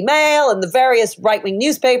Daily Mail and the various right-wing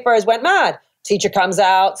newspapers went mad. Teacher comes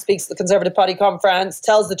out, speaks at the Conservative Party conference,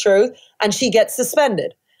 tells the truth, and she gets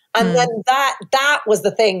suspended. And then that was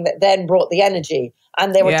the thing that then brought the energy.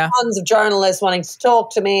 And there were tons of journalists wanting to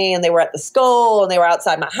talk to me, and they were at the school, and they were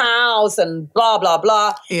outside my house, and blah, blah,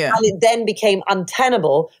 blah. Yeah. And it then became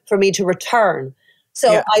untenable for me to return.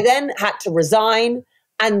 So I then had to resign,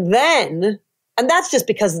 and that's just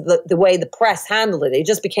because of the way the press handled it. It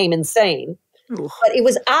just became insane. Oof. But it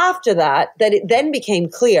was after that it then became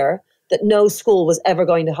clear that no school was ever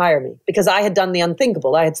going to hire me, because I had done the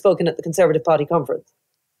unthinkable. I had spoken at the Conservative Party conference.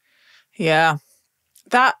 Yeah.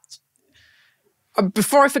 That...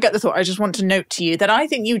 Before I forget the thought, I just want to note to you that I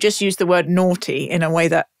think you just used the word naughty in a way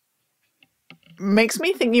that makes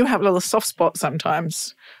me think you have a little soft spot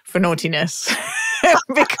sometimes for naughtiness.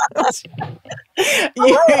 Because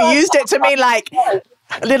you used it to mean like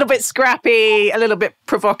a little bit scrappy, a little bit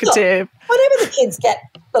provocative. Look, whenever the kids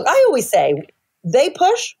look, I always say, they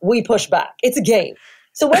push, we push back. It's a game.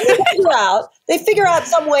 So when they figure out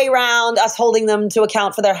some way around us holding them to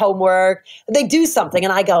account for their homework. They do something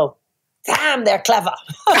and I go, damn, they're clever.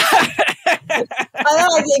 And then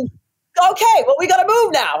I think, okay, well, we got to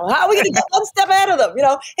move now. How are we going to get one step ahead of them?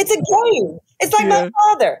 It's a game. It's like my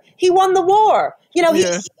father. He won the war.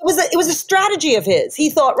 It was a strategy of his.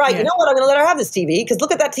 He thought, right, you know what? I'm going to let her have this TV because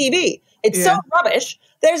look at that TV. It's so rubbish.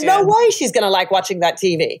 There's no way she's going to like watching that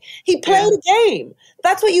TV. He played a game.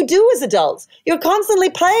 That's what you do as adults. You're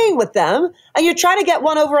constantly playing with them and you're trying to get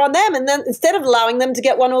one over on them, and then instead of allowing them to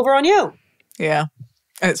get one over on you. Yeah.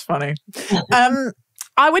 It's funny.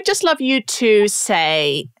 I would just love you to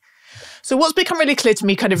say, so what's become really clear to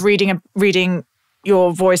me kind of reading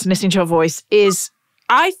your voice and listening to your voice is,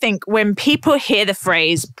 I think when people hear the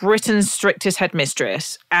phrase Britain's strictest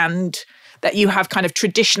headmistress and that you have kind of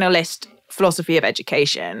traditionalist philosophy of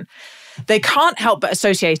education, they can't help but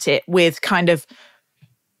associate it with kind of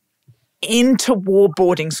interwar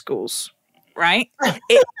boarding schools, right?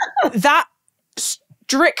 That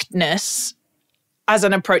strictness as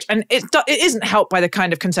an approach, and it isn't helped by the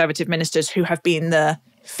kind of conservative ministers who have been the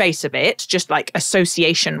face of it, just like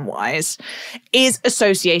association-wise, is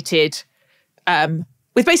associated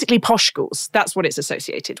with basically posh schools. That's what it's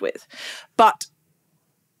associated with. But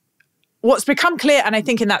what's become clear, and I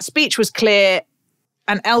think in that speech was clear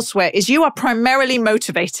and elsewhere, is you are primarily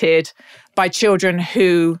motivated by children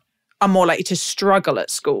who are more likely to struggle at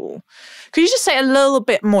school. Could you just say a little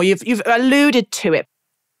bit more? You've alluded to it.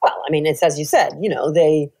 Well, I mean, it's as you said,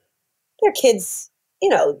 they're kids,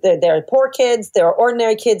 they're poor kids, they're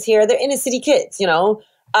ordinary kids here, they're inner city kids,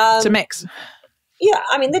 It's a mix. Yeah,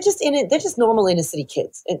 I mean, they're just normal inner city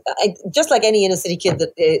kids, just like any inner city kid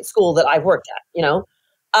school that I've worked at,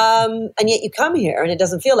 and yet you come here and it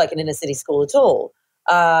doesn't feel like an inner city school at all.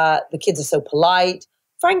 The kids are so polite.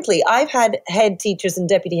 Frankly, I've had head teachers and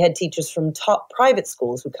deputy head teachers from top private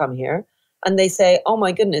schools who come here and they say, oh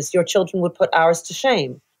my goodness, your children would put ours to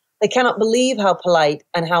shame. They cannot believe how polite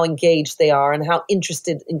and how engaged they are and how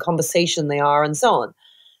interested in conversation they are and so on.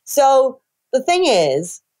 So the thing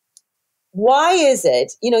is, why is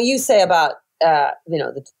it, you say about,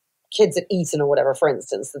 the kids at Eton or whatever, for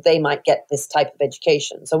instance, that they might get this type of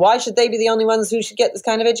education. So why should they be the only ones who should get this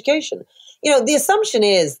kind of education? The assumption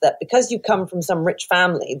is that because you come from some rich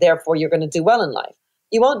family, therefore you're going to do well in life.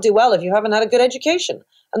 You won't do well if you haven't had a good education.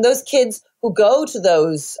 And those kids who go to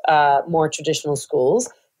those more traditional schools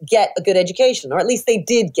get a good education, or at least they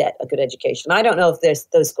did get a good education. I don't know if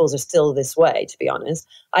those schools are still this way, to be honest.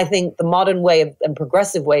 I think the modern way and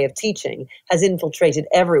progressive way of teaching has infiltrated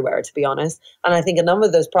everywhere, to be honest. And I think a number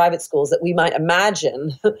of those private schools that we might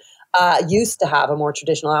imagine used to have a more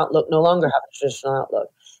traditional outlook no longer have a traditional outlook.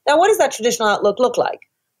 Now, what does that traditional outlook look like?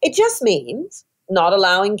 It just means not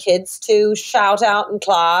allowing kids to shout out in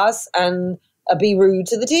class and be rude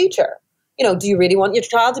to the teacher. Do you really want your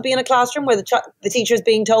child to be in a classroom where the teacher is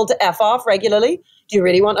being told to F off regularly? Do you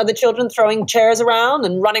really want other children throwing chairs around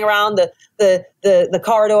and running around the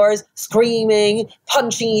corridors, screaming,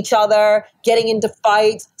 punching each other, getting into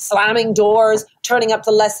fights, slamming doors, turning up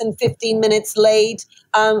to lesson 15 minutes late?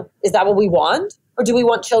 Is that what we want? Or do we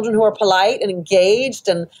want children who are polite and engaged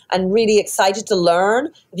and really excited to learn?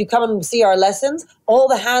 If you come and see our lessons, all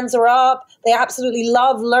the hands are up. They absolutely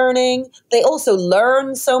love learning. They also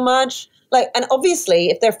learn so much. And obviously,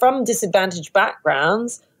 if they're from disadvantaged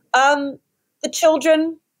backgrounds, the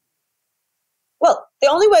children, well, the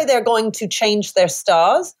only way they're going to change their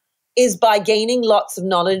stars is by gaining lots of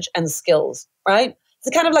knowledge and skills, right?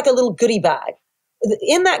 It's kind of like a little goodie bag.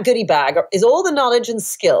 In that goodie bag is all the knowledge and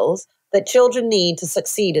skills that children need to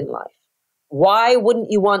succeed in life. Why wouldn't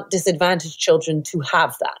you want disadvantaged children to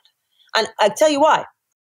have that? And I'll tell you why.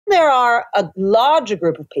 There are a larger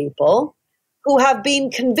group of people who have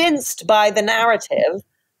been convinced by the narrative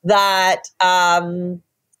that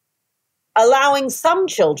allowing some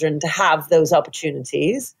children to have those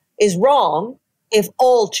opportunities is wrong if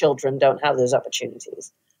all children don't have those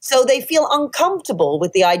opportunities. So they feel uncomfortable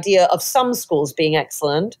with the idea of some schools being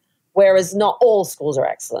excellent, whereas not all schools are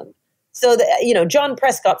excellent. So, John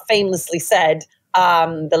Prescott famously said,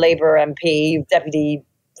 the Labour MP, Deputy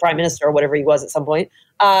Prime Minister or whatever he was at some point,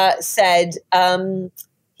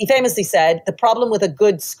 he famously said, the problem with a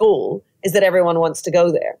good school is that everyone wants to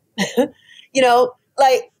go there.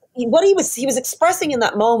 What he was expressing in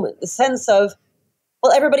that moment, the sense of,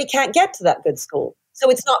 well, everybody can't get to that good school, so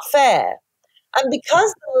it's not fair. And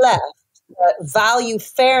because the left value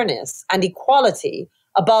fairness and equality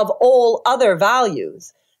above all other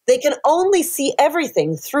values, they can only see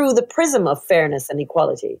everything through the prism of fairness and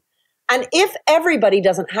equality. And if everybody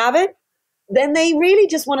doesn't have it, then they really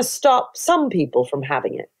just want to stop some people from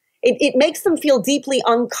having it. It makes them feel deeply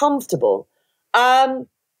uncomfortable. And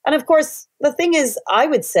of course, the thing is, I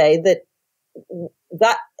would say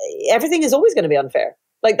that everything is always going to be unfair.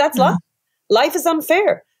 That's life. Life is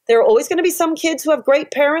unfair. There are always going to be some kids who have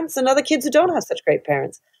great parents and other kids who don't have such great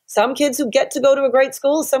parents. Some kids who get to go to a great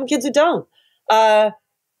school, some kids who don't.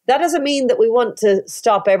 That doesn't mean that we want to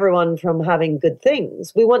stop everyone from having good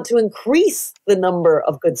things. We want to increase the number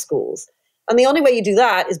of good schools. And the only way you do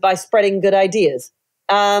that is by spreading good ideas.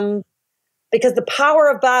 Because the power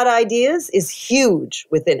of bad ideas is huge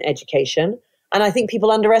within education. And I think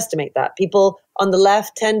people underestimate that. People on the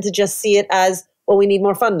left tend to just see it as, well, we need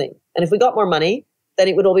more funding. And if we got more money, then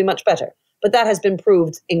it would all be much better. But that has been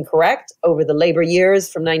proved incorrect over the Labour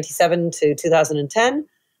years from 97 to 2010.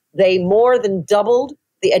 They more than doubled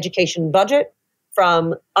the education budget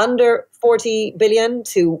from under 40 billion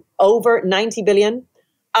to over 90 billion.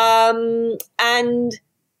 And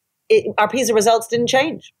our PISA results didn't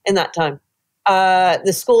change in that time.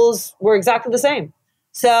 The schools were exactly the same.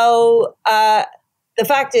 So the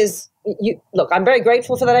fact is, look, I'm very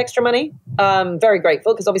grateful for that extra money. Very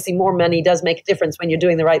grateful, because obviously more money does make a difference when you're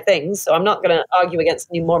doing the right things. So I'm not going to argue against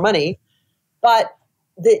more money. But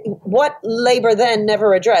what Labour then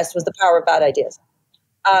never addressed was the power of bad ideas.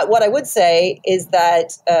 What I would say is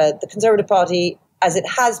that the Conservative Party, as it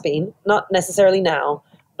has been, not necessarily now,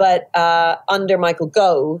 but under Michael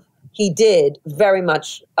Gove, he did very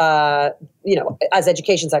much, as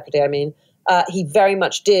Education Secretary, he very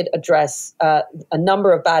much did address a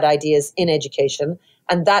number of bad ideas in education,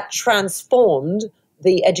 and that transformed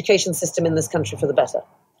the education system in this country for the better.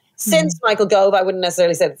 Since Michael Gove, I wouldn't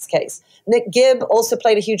necessarily say that's the case. Nick Gibb also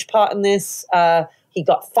played a huge part in this. He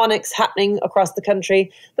got phonics happening across the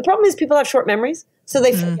country. The problem is people have short memories, so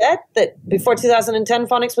they forget that before 2010,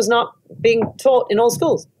 phonics was not being taught in all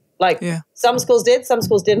schools. Some schools did, some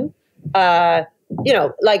schools didn't. It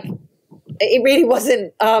really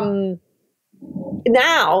wasn't.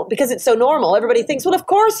 Now, because it's so normal, everybody thinks, well, of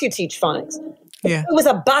course you teach phonics. Yeah. It was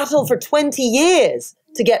a battle for 20 years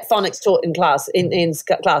to get phonics taught in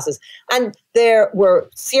classes. And there were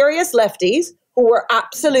serious lefties who were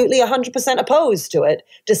absolutely 100% opposed to it,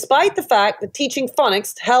 despite the fact that teaching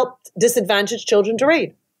phonics helped disadvantaged children to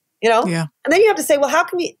read. Yeah. And then you have to say, well, how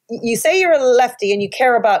can you say you're a lefty and you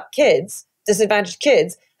care about kids, disadvantaged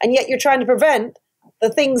kids, and yet you're trying to prevent the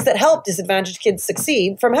things that help disadvantaged kids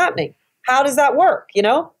succeed from happening? How does that work,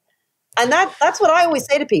 And that's what I always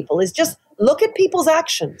say to people is just look at people's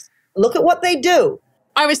actions. Look at what they do.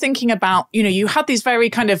 I was thinking about, you had these very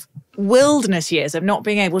kind of wilderness years of not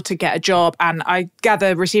being able to get a job, and I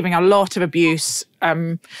gather receiving a lot of abuse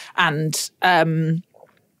and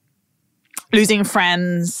losing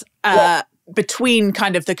friends between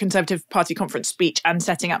kind of the Conservative Party conference speech and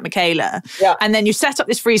setting up Michaela. Yeah. And then you set up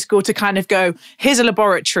this free school to kind of go, here's a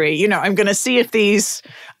laboratory, I'm going to see if these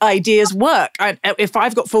ideas work. If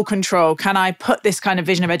I've got full control, can I put this kind of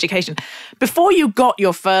vision of education? Before you got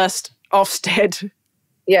your first Ofsted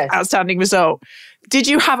outstanding result, did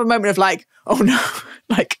you have a moment of like, oh no,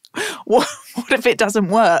 like, what if it doesn't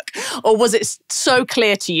work? Or was it so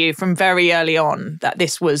clear to you from very early on that the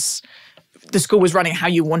school was running how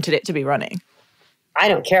you wanted it to be running? I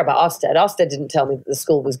don't care about Ofsted. Ofsted didn't tell me that the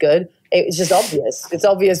school was good. It was just obvious. It's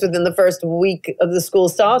obvious within the first week of the school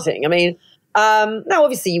starting. I mean, now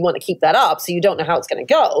obviously you want to keep that up, so you don't know how it's going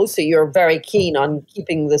to go. So you're very keen on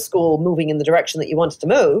keeping the school moving in the direction that you want it to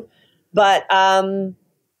move. But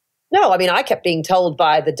no, I mean, I kept being told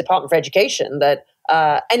by the Department for Education that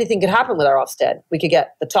anything could happen with our Ofsted. We could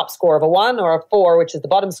get the top score of a 1 or a 4, which is the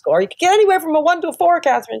bottom score. You could get anywhere from a 1 to a 4,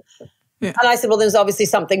 Catherine. Yeah. And I said, well, there's obviously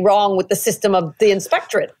something wrong with the system of the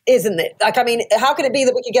inspectorate, isn't it? Like, I mean, how can it be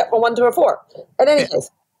that we could get from a 1 to a 4? In any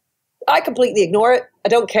case, I completely ignore it. I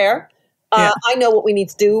don't care. I know what we need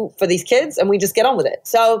to do for these kids, and we just get on with it.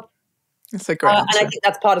 So, that's a great answer. And I think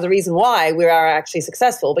that's part of the reason why we are actually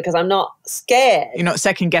successful, because I'm not scared. You're not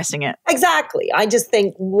second guessing it. Exactly. I just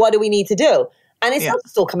think, what do we need to do? And it's not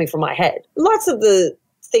still coming from my head. Lots of the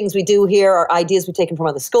things we do here are ideas we've taken from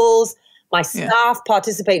other schools. My staff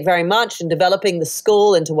participate very much in developing the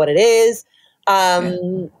school into what it is.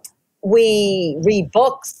 We read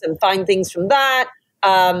books and find things from that.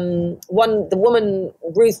 The woman,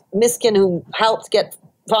 Ruth Miskin, who helped get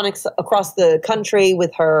phonics across the country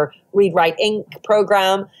with her Read, Write, Ink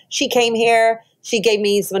program, she came here. She gave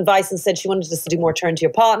me some advice and said she wanted us to do more turn to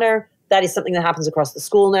your partner. That is something that happens across the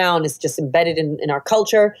school now, and it's just embedded in our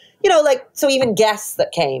culture. So even guests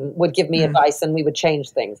that came would give me advice, and we would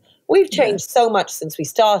change things. We've changed so much since we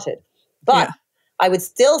started. But I would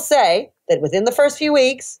still say that within the first few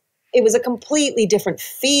weeks, it was a completely different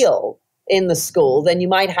feel in the school than you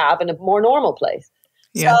might have in a more normal place.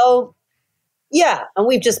 Yeah. So, and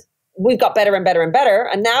we've got better and better and better.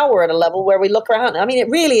 And now we're at a level where we look around. I mean, it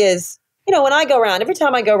really is, when I go around, every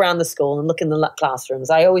time I go around the school and look in the classrooms,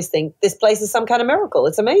 I always think this place is some kind of miracle.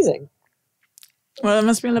 It's amazing. Well, it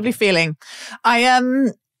must be a lovely feeling. I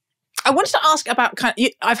wanted to ask about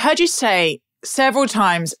I've heard you say several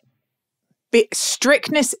times,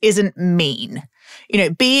 strictness isn't mean.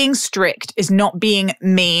 Being strict is not being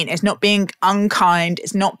mean. It's not being unkind.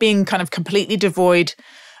 It's not being kind of completely devoid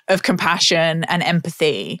of compassion and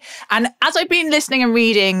empathy. And as I've been listening and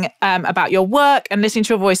reading about your work and listening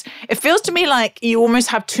to your voice, it feels to me like you almost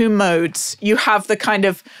have two modes. You have the kind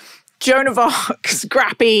of Joan of Arc,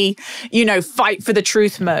 scrappy, fight for the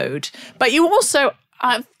truth mode. But you also,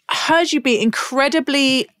 I've heard you be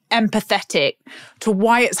incredibly empathetic to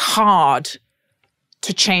why it's hard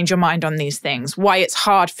to change your mind on these things, why it's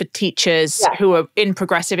hard for teachers who are in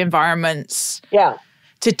progressive environments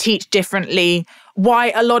to teach differently,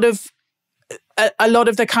 why a lot of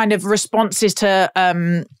the kind of responses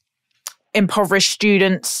to impoverished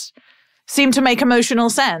students seem to make emotional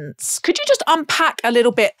sense. Could you just unpack a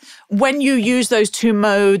little bit when you use those two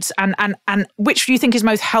modes and which do you think is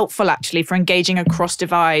most helpful actually for engaging across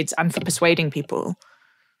divides and for persuading people?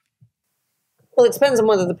 Well, it depends on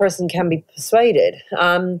whether the person can be persuaded.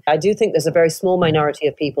 I do think there's a very small minority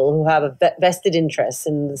of people who have a vested interest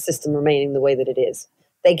in the system remaining the way that it is.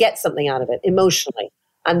 They get something out of it emotionally.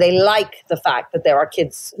 And they like the fact that there are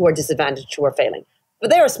kids who are disadvantaged who are failing. But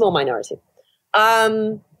they're a small minority.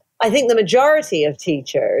 I think the majority of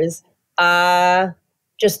teachers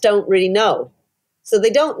just don't really know. So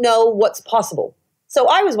they don't know what's possible. So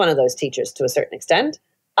I was one of those teachers to a certain extent.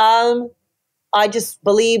 I just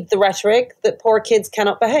believed the rhetoric that poor kids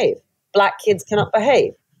cannot behave. Black kids cannot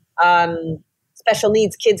behave. Special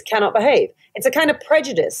needs kids cannot behave. It's a kind of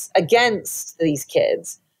prejudice against these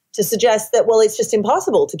kids to suggest that, well, it's just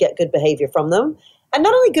impossible to get good behavior from them. And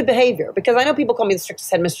not only good behavior, because I know people call me the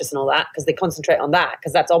strictest headmistress and all that, because they concentrate on that,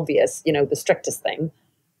 because that's obvious, the strictest thing.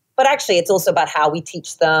 But actually, it's also about how we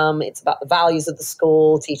teach them. It's about the values of the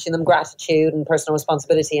school, teaching them gratitude and personal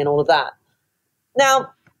responsibility and all of that.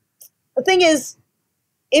 Now, the thing is,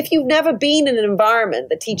 if you've never been in an environment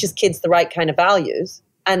that teaches kids the right kind of values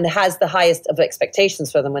and has the highest of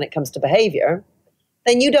expectations for them when it comes to behavior,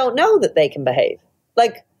 then you don't know that they can behave.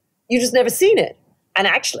 Like, you just never seen it. And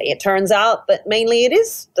actually, it turns out that mainly it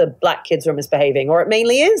is the black kids who are misbehaving, or it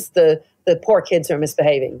mainly is the poor kids who are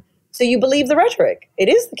misbehaving. So you believe the rhetoric. It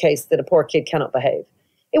is the case that a poor kid cannot behave.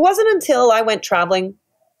 It wasn't until I went traveling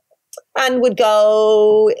and would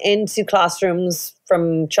go into classrooms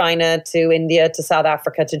from China to India to South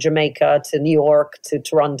Africa to Jamaica to New York to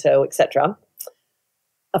Toronto, etc.,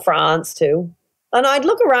 France too. And I'd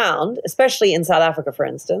look around, especially in South Africa, for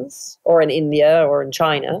instance, or in India or in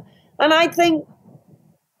China, and I'd think,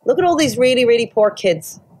 look at all these really, really poor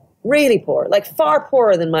kids, really poor, like far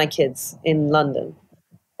poorer than my kids in London.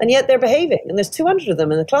 And yet they're behaving, and there's 200 of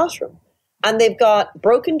them in the classroom. And they've got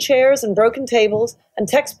broken chairs and broken tables and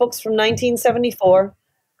textbooks from 1974.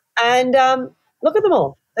 And look at them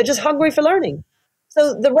all. They're just hungry for learning.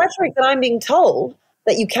 So the rhetoric that I'm being told,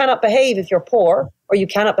 that you cannot behave if you're poor or you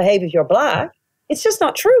cannot behave if you're black, it's just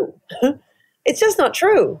not true. It's just not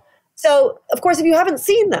true. So, of course, if you haven't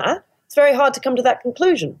seen that, it's very hard to come to that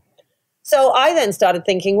conclusion. So I then started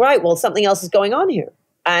thinking, right, well, something else is going on here.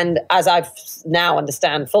 And as I've now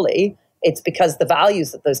understand fully, it's because the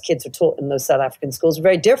values that those kids are taught in those South African schools are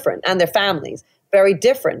very different, and their families very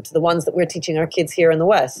different to the ones that we're teaching our kids here in the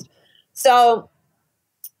West. So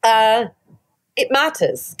it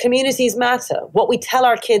matters. Communities matter. What we tell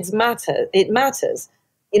our kids matter. It matters.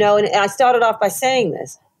 And I started off by saying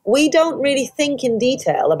this. We don't really think in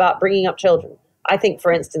detail about bringing up children. I think,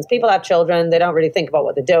 for instance, people have children. They don't really think about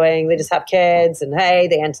what they're doing. They just have kids and, hey,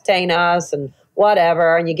 they entertain us and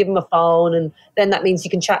whatever. And you give them a phone, and then that means you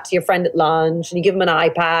can chat to your friend at lunch, and you give them an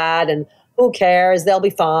iPad, and who cares? They'll be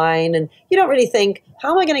fine. And you don't really think,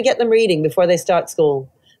 how am I going to get them reading before they start school?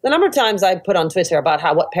 The number of times I put on Twitter about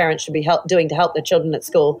what parents should be doing to help their children at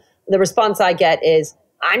school, the response I get is,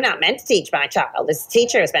 I'm not meant to teach my child. This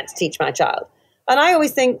teacher is meant to teach my child. And I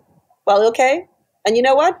always think, well, okay. And you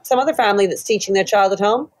know what? Some other family that's teaching their child at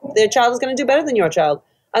home, their child is going to do better than your child.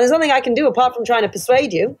 And there's nothing I can do apart from trying to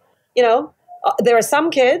persuade you. There are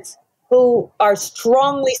some kids who are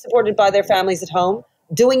strongly supported by their families at home,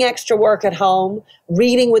 doing extra work at home,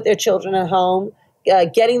 reading with their children at home,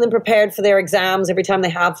 getting them prepared for their exams every time they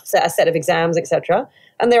have a set of exams, etc.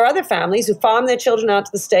 And there are other families who farm their children out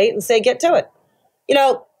to the state and say, get to it.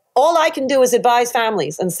 All I can do is advise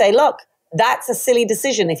families and say, look, that's a silly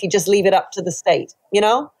decision if you just leave it up to the state.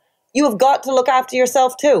 You have got to look after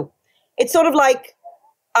yourself too. It's sort of like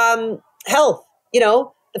health.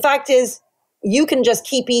 The fact is, you can just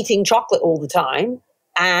keep eating chocolate all the time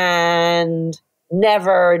and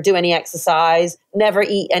never do any exercise, never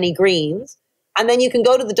eat any greens. And then you can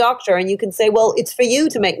go to the doctor and you can say, well, it's for you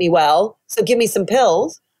to make me well, so give me some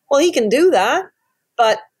pills. Well, he can do that,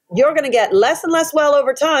 but you're going to get less and less well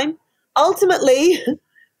over time. Ultimately,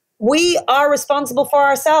 we are responsible for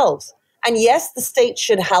ourselves. And yes, the state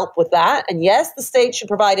should help with that. And yes, the state should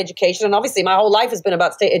provide education. And obviously, my whole life has been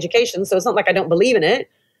about state education, so it's not like I don't believe in it.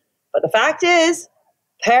 But the fact is,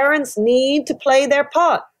 parents need to play their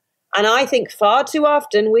part. And I think far too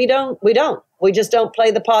often we don't. We just don't play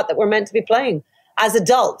the part that we're meant to be playing as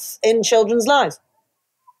adults in children's lives.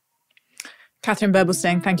 Katharine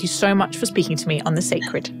Birbalsingh, thank you so much for speaking to me on The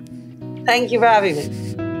Sacred. Thank you for having me.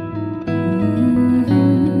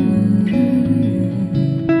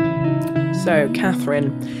 So,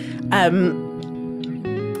 Katharine,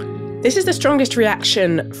 this is the strongest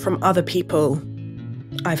reaction from other people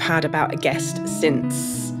I've had about a guest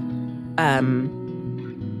since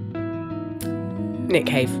Nick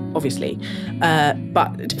Cave, obviously,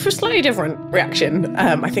 but for a slightly different reaction.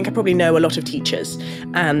 I think I probably know a lot of teachers,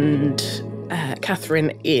 and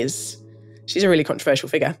Katharine she's a really controversial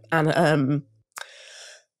figure. And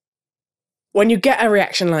when you get a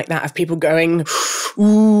reaction like that of people going,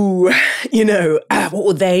 ooh, what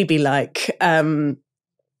will they be like?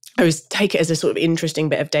 I always take it as a sort of interesting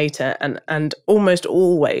bit of data, and almost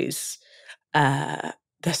always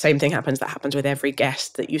the same thing happens that happens with every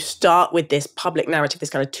guest, that you start with this public narrative,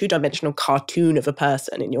 this kind of two-dimensional cartoon of a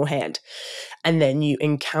person in your head, and then you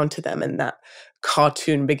encounter them, and that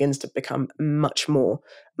cartoon begins to become much more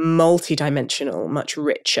multi-dimensional, much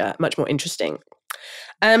richer, much more interesting.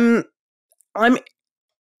 I'm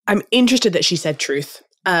interested that she said truth,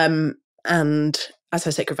 and as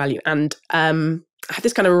her sacred value, and I have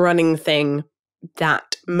this kind of running thing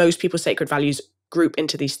that most people's sacred values group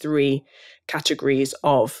into these three categories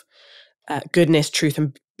of goodness, truth,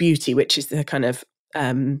 and beauty, which is the kind of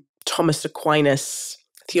Thomas Aquinas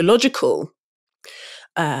theological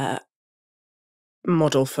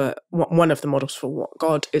model for one of the models for what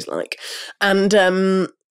God is like. And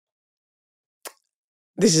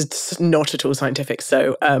this is not at all scientific,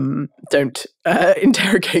 so don't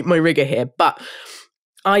interrogate my rigor here. But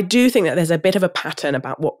I do think that there's a bit of a pattern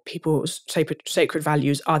about what people's sacred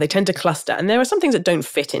values are. They tend to cluster, and there are some things that don't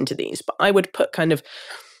fit into these, but I would put kind of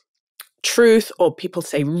truth, or people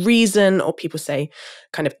say reason, or people say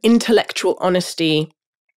kind of intellectual honesty,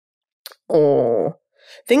 or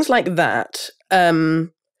things like that.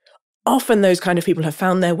 Often those kind of people have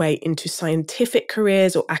found their way into scientific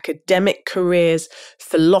careers or academic careers,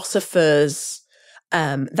 philosophers,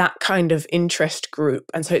 that kind of interest group.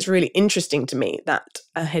 And so it's really interesting to me that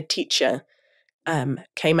a head teacher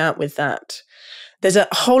came out with that. There's a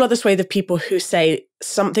whole other swathe of people who say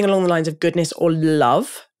something along the lines of goodness or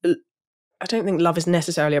love. I don't think love is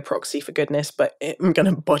necessarily a proxy for goodness, but I'm going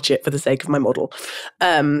to botch it for the sake of my model.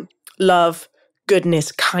 Love,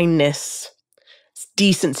 goodness, kindness,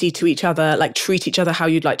 decency to each other, like treat each other how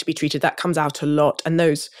you'd like to be treated. That comes out a lot. And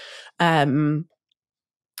those, again,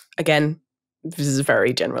 this is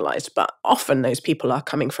very generalized, but often those people are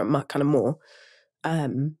coming from a kind of more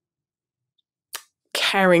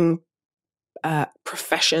caring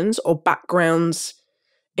professions or backgrounds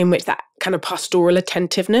in which that kind of pastoral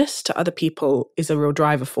attentiveness to other people is a real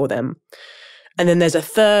driver for them. And then there's a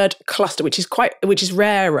third cluster, which is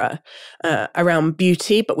rarer, around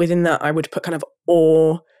beauty, but within that I would put kind of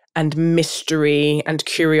awe and mystery and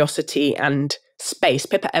curiosity and space.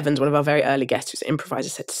 Pippa Evans, one of our very early guests who's an improviser,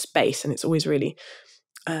 said space, and it's always really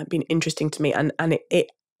been interesting to me. And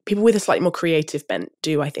it people with a slightly more creative bent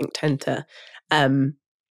do, I think, tend to their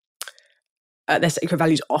sacred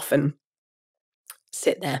values often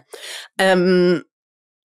sit there.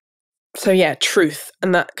 So yeah, truth,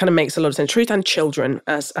 and that kind of makes a lot of sense. Truth and children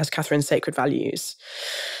as Katharine's sacred values.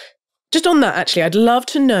 Just on that, actually, I'd love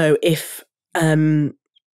to know if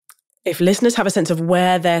listeners have a sense of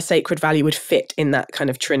where their sacred value would fit in that kind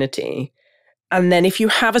of trinity. And then if you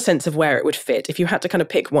have a sense of where it would fit, if you had to kind of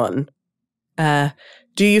pick one,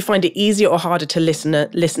 do you find it easier or harder to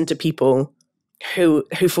listen to people who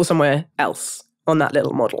fall somewhere else on that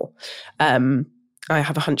little model? I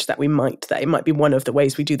have a hunch that it might be one of the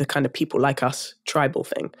ways we do the kind of people like us tribal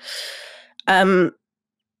thing. Katharine's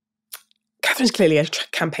clearly a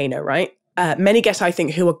campaigner, right? Many guests, I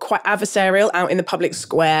think, who are quite adversarial out in the public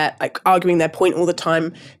square, like arguing their point all the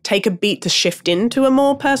time, take a beat to shift into a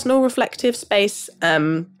more personal, reflective space.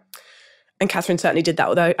 And Katharine certainly did that,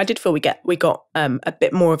 although I did feel we got a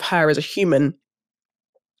bit more of her as a human.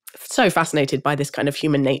 So fascinated by this kind of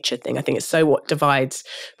human nature thing. I think it's so what divides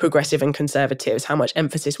progressive and conservatives, how much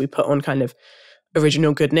emphasis we put on kind of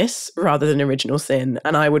original goodness rather than original sin.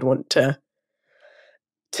 And I would want to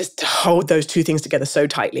hold those two things together so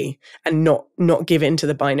tightly and not give in to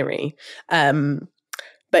the binary.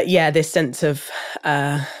 But yeah, this sense of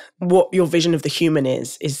what your vision of the human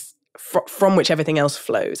is from which everything else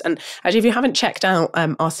flows. And actually, if you haven't checked out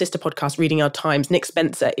our sister podcast, Reading Our Times, Nick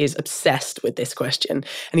Spencer is obsessed with this question.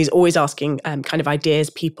 And he's always asking kind of ideas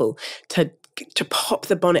people to pop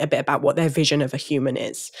the bonnet a bit about what their vision of a human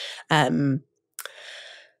is.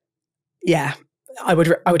 Yeah, I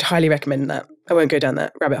would highly recommend that. I won't go down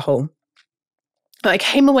that rabbit hole. But I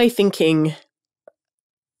came away thinking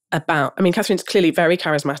about, Katharine's clearly very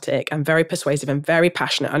charismatic and very persuasive and very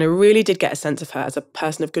passionate. And I really did get a sense of her as a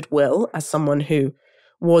person of goodwill, as someone who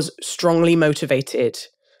was strongly motivated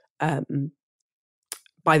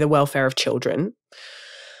by the welfare of children.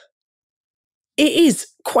 It is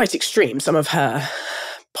quite extreme, some of her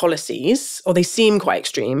policies, or they seem quite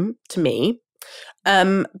extreme to me.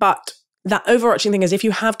 But that overarching thing is, if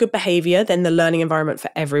you have good behavior, then the learning environment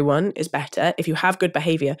for everyone is better. If you have good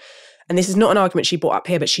behavior, and this is not an argument she brought up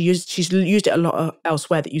here, but she's used it a lot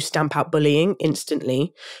elsewhere, that you stamp out bullying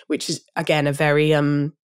instantly, which is, again, a very,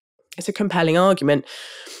 it's a compelling argument.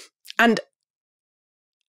 And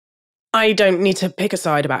I don't need to pick a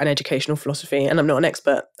side about an educational philosophy, and I'm not an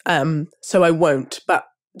expert, so I won't. But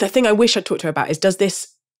the thing I wish I'd talked to her about is, does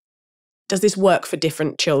this work for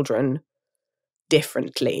different children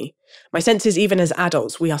differently? My sense is, even as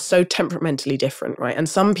adults, we are so temperamentally different, right? And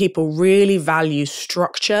some people really value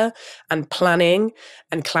structure and planning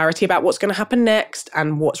and clarity about what's going to happen next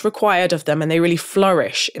and what's required of them, and they really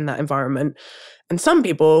flourish in that environment. And some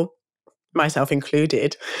people, myself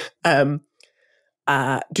included, do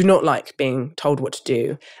not like being told what to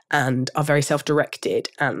do and are very self-directed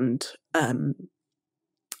and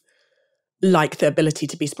like the ability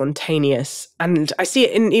to be spontaneous. And I see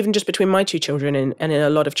it in even just between my two children and in a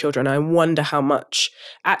lot of children. I wonder how much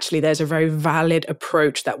actually there's a very valid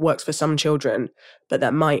approach that works for some children, but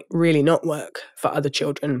that might really not work for other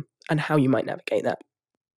children, and how you might navigate that.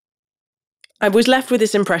 I was left with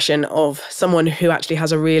this impression of someone who actually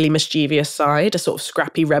has a really mischievous side, a sort of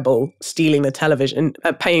scrappy rebel, stealing the television,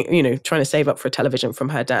 trying to save up for a television from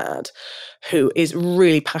her dad, who is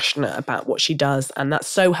really passionate about what she does. And that's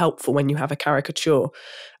so helpful when you have a caricature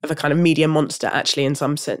of a kind of media monster, actually, in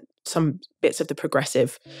some bits of the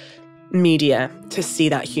progressive media, to see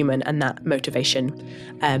that human and that motivation.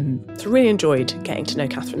 So really enjoyed getting to know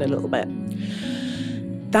Katharine a little bit.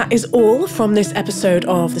 That is all from this episode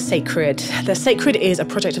of The Sacred. The Sacred is a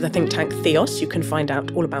project of the think tank Theos. You can find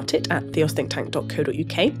out all about it at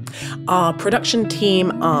theosthinktank.co.uk. Our production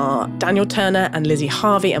team are Daniel Turner and Lizzie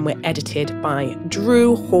Harvey, and we're edited by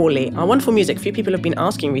Drew Hawley. Our wonderful music, a few people have been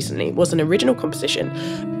asking recently, was an original composition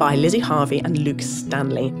by Lizzie Harvey and Luke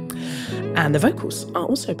Stanley. And the vocals are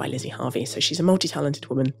also by Lizzie Harvey, so she's a multi-talented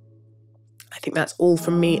woman. I think that's all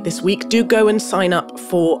from me this week. Do go and sign up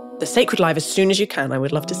for The Sacred Live as soon as you can. I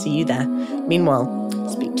would love to see you there. Meanwhile,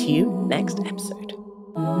 speak to you next episode.